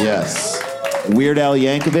 2nd. Yes. Weird Al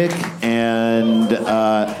Yankovic and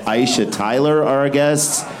Aisha Tyler are our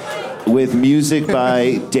guests, with music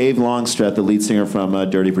by Dave Longstreth, the lead singer from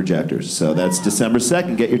Dirty Projectors. So that's December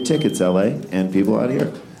 2nd. Get your tickets, LA, and people out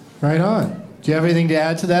here. Right on. Do you have anything to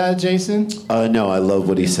add to that, Jason? No, I love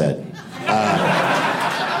what he said.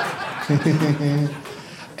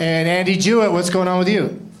 And Andy Juett, what's going on with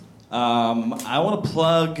you? I want to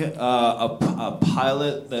plug a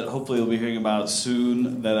pilot that hopefully you'll be hearing about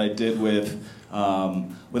soon that I did with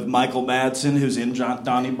Michael Madsen, who's in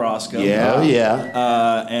Donnie Brasco. Yeah. Oh,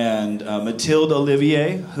 yeah. And Mathilde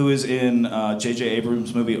Olivier, who is in J.J.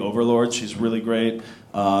 Abrams' movie Overlord. She's really great.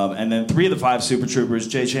 And then 3 of the 5 Super Troopers,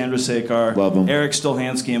 Jay Chandrasekhar, Love 'em. Eric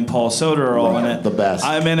Stolhansky, and Paul Soder are all in it. The best.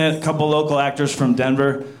 I'm in it. A couple local actors from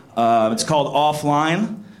Denver. It's called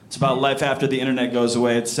Offline. It's about life after the internet goes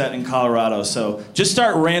away. It's set in Colorado. So just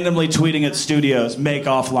start randomly tweeting at studios, make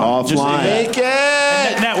Offline. Just Make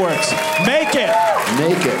it! networks. Make it.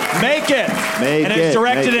 Make it. Make it. Make and it.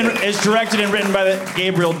 It's directed and written by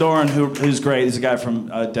Gabriel Doran, who's great. He's a guy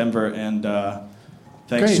from Denver. And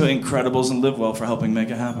thanks to Incredibles and Live Well for helping make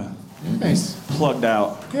it happen. Nice. Plugged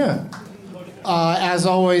out. Yeah. As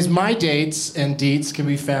always, my dates and deets can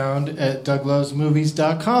be found at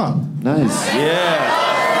douglovesmovies.com. Nice.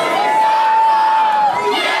 Yeah.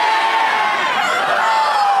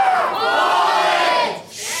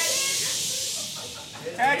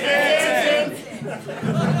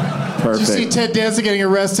 Did you see Ted Danson getting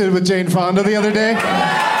arrested with Jane Fonda the other day?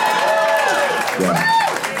 Yeah.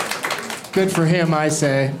 Good for him, I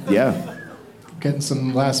say. Yeah. Getting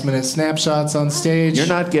some last-minute snapshots on stage. You're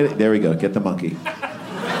not getting... There we go. Get the monkey.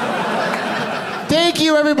 Thank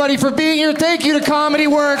you, everybody, for being here. Thank you to Comedy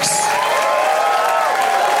Works.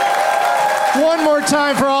 One more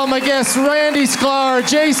time for all my guests, Randy Sklar,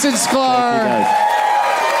 Jason Sklar, Thank you,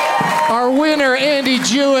 guys. our winner, Andy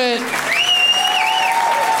Juett.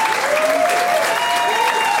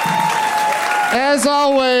 As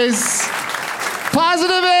always,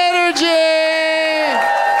 positive energy!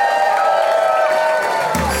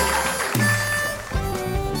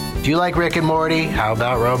 Do you like Rick and Morty? How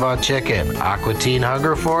about Robot Chicken? Aqua Teen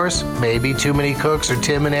Hunger Force? Maybe Too Many Cooks or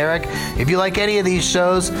Tim and Eric? If you like any of these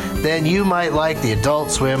shows, then you might like the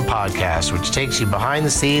Adult Swim podcast, which takes you behind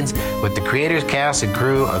the scenes with the creators, cast, and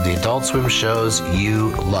crew of the Adult Swim shows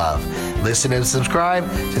you love. Listen and subscribe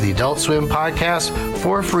to the Adult Swim podcast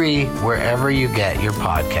for free wherever you get your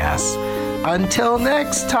podcasts. Until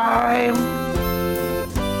next time.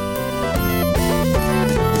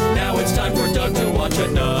 It's time for Doug to watch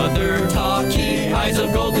another talkie. Eyes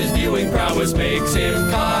of gold, his viewing prowess makes him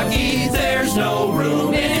cocky. There's no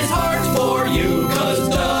room in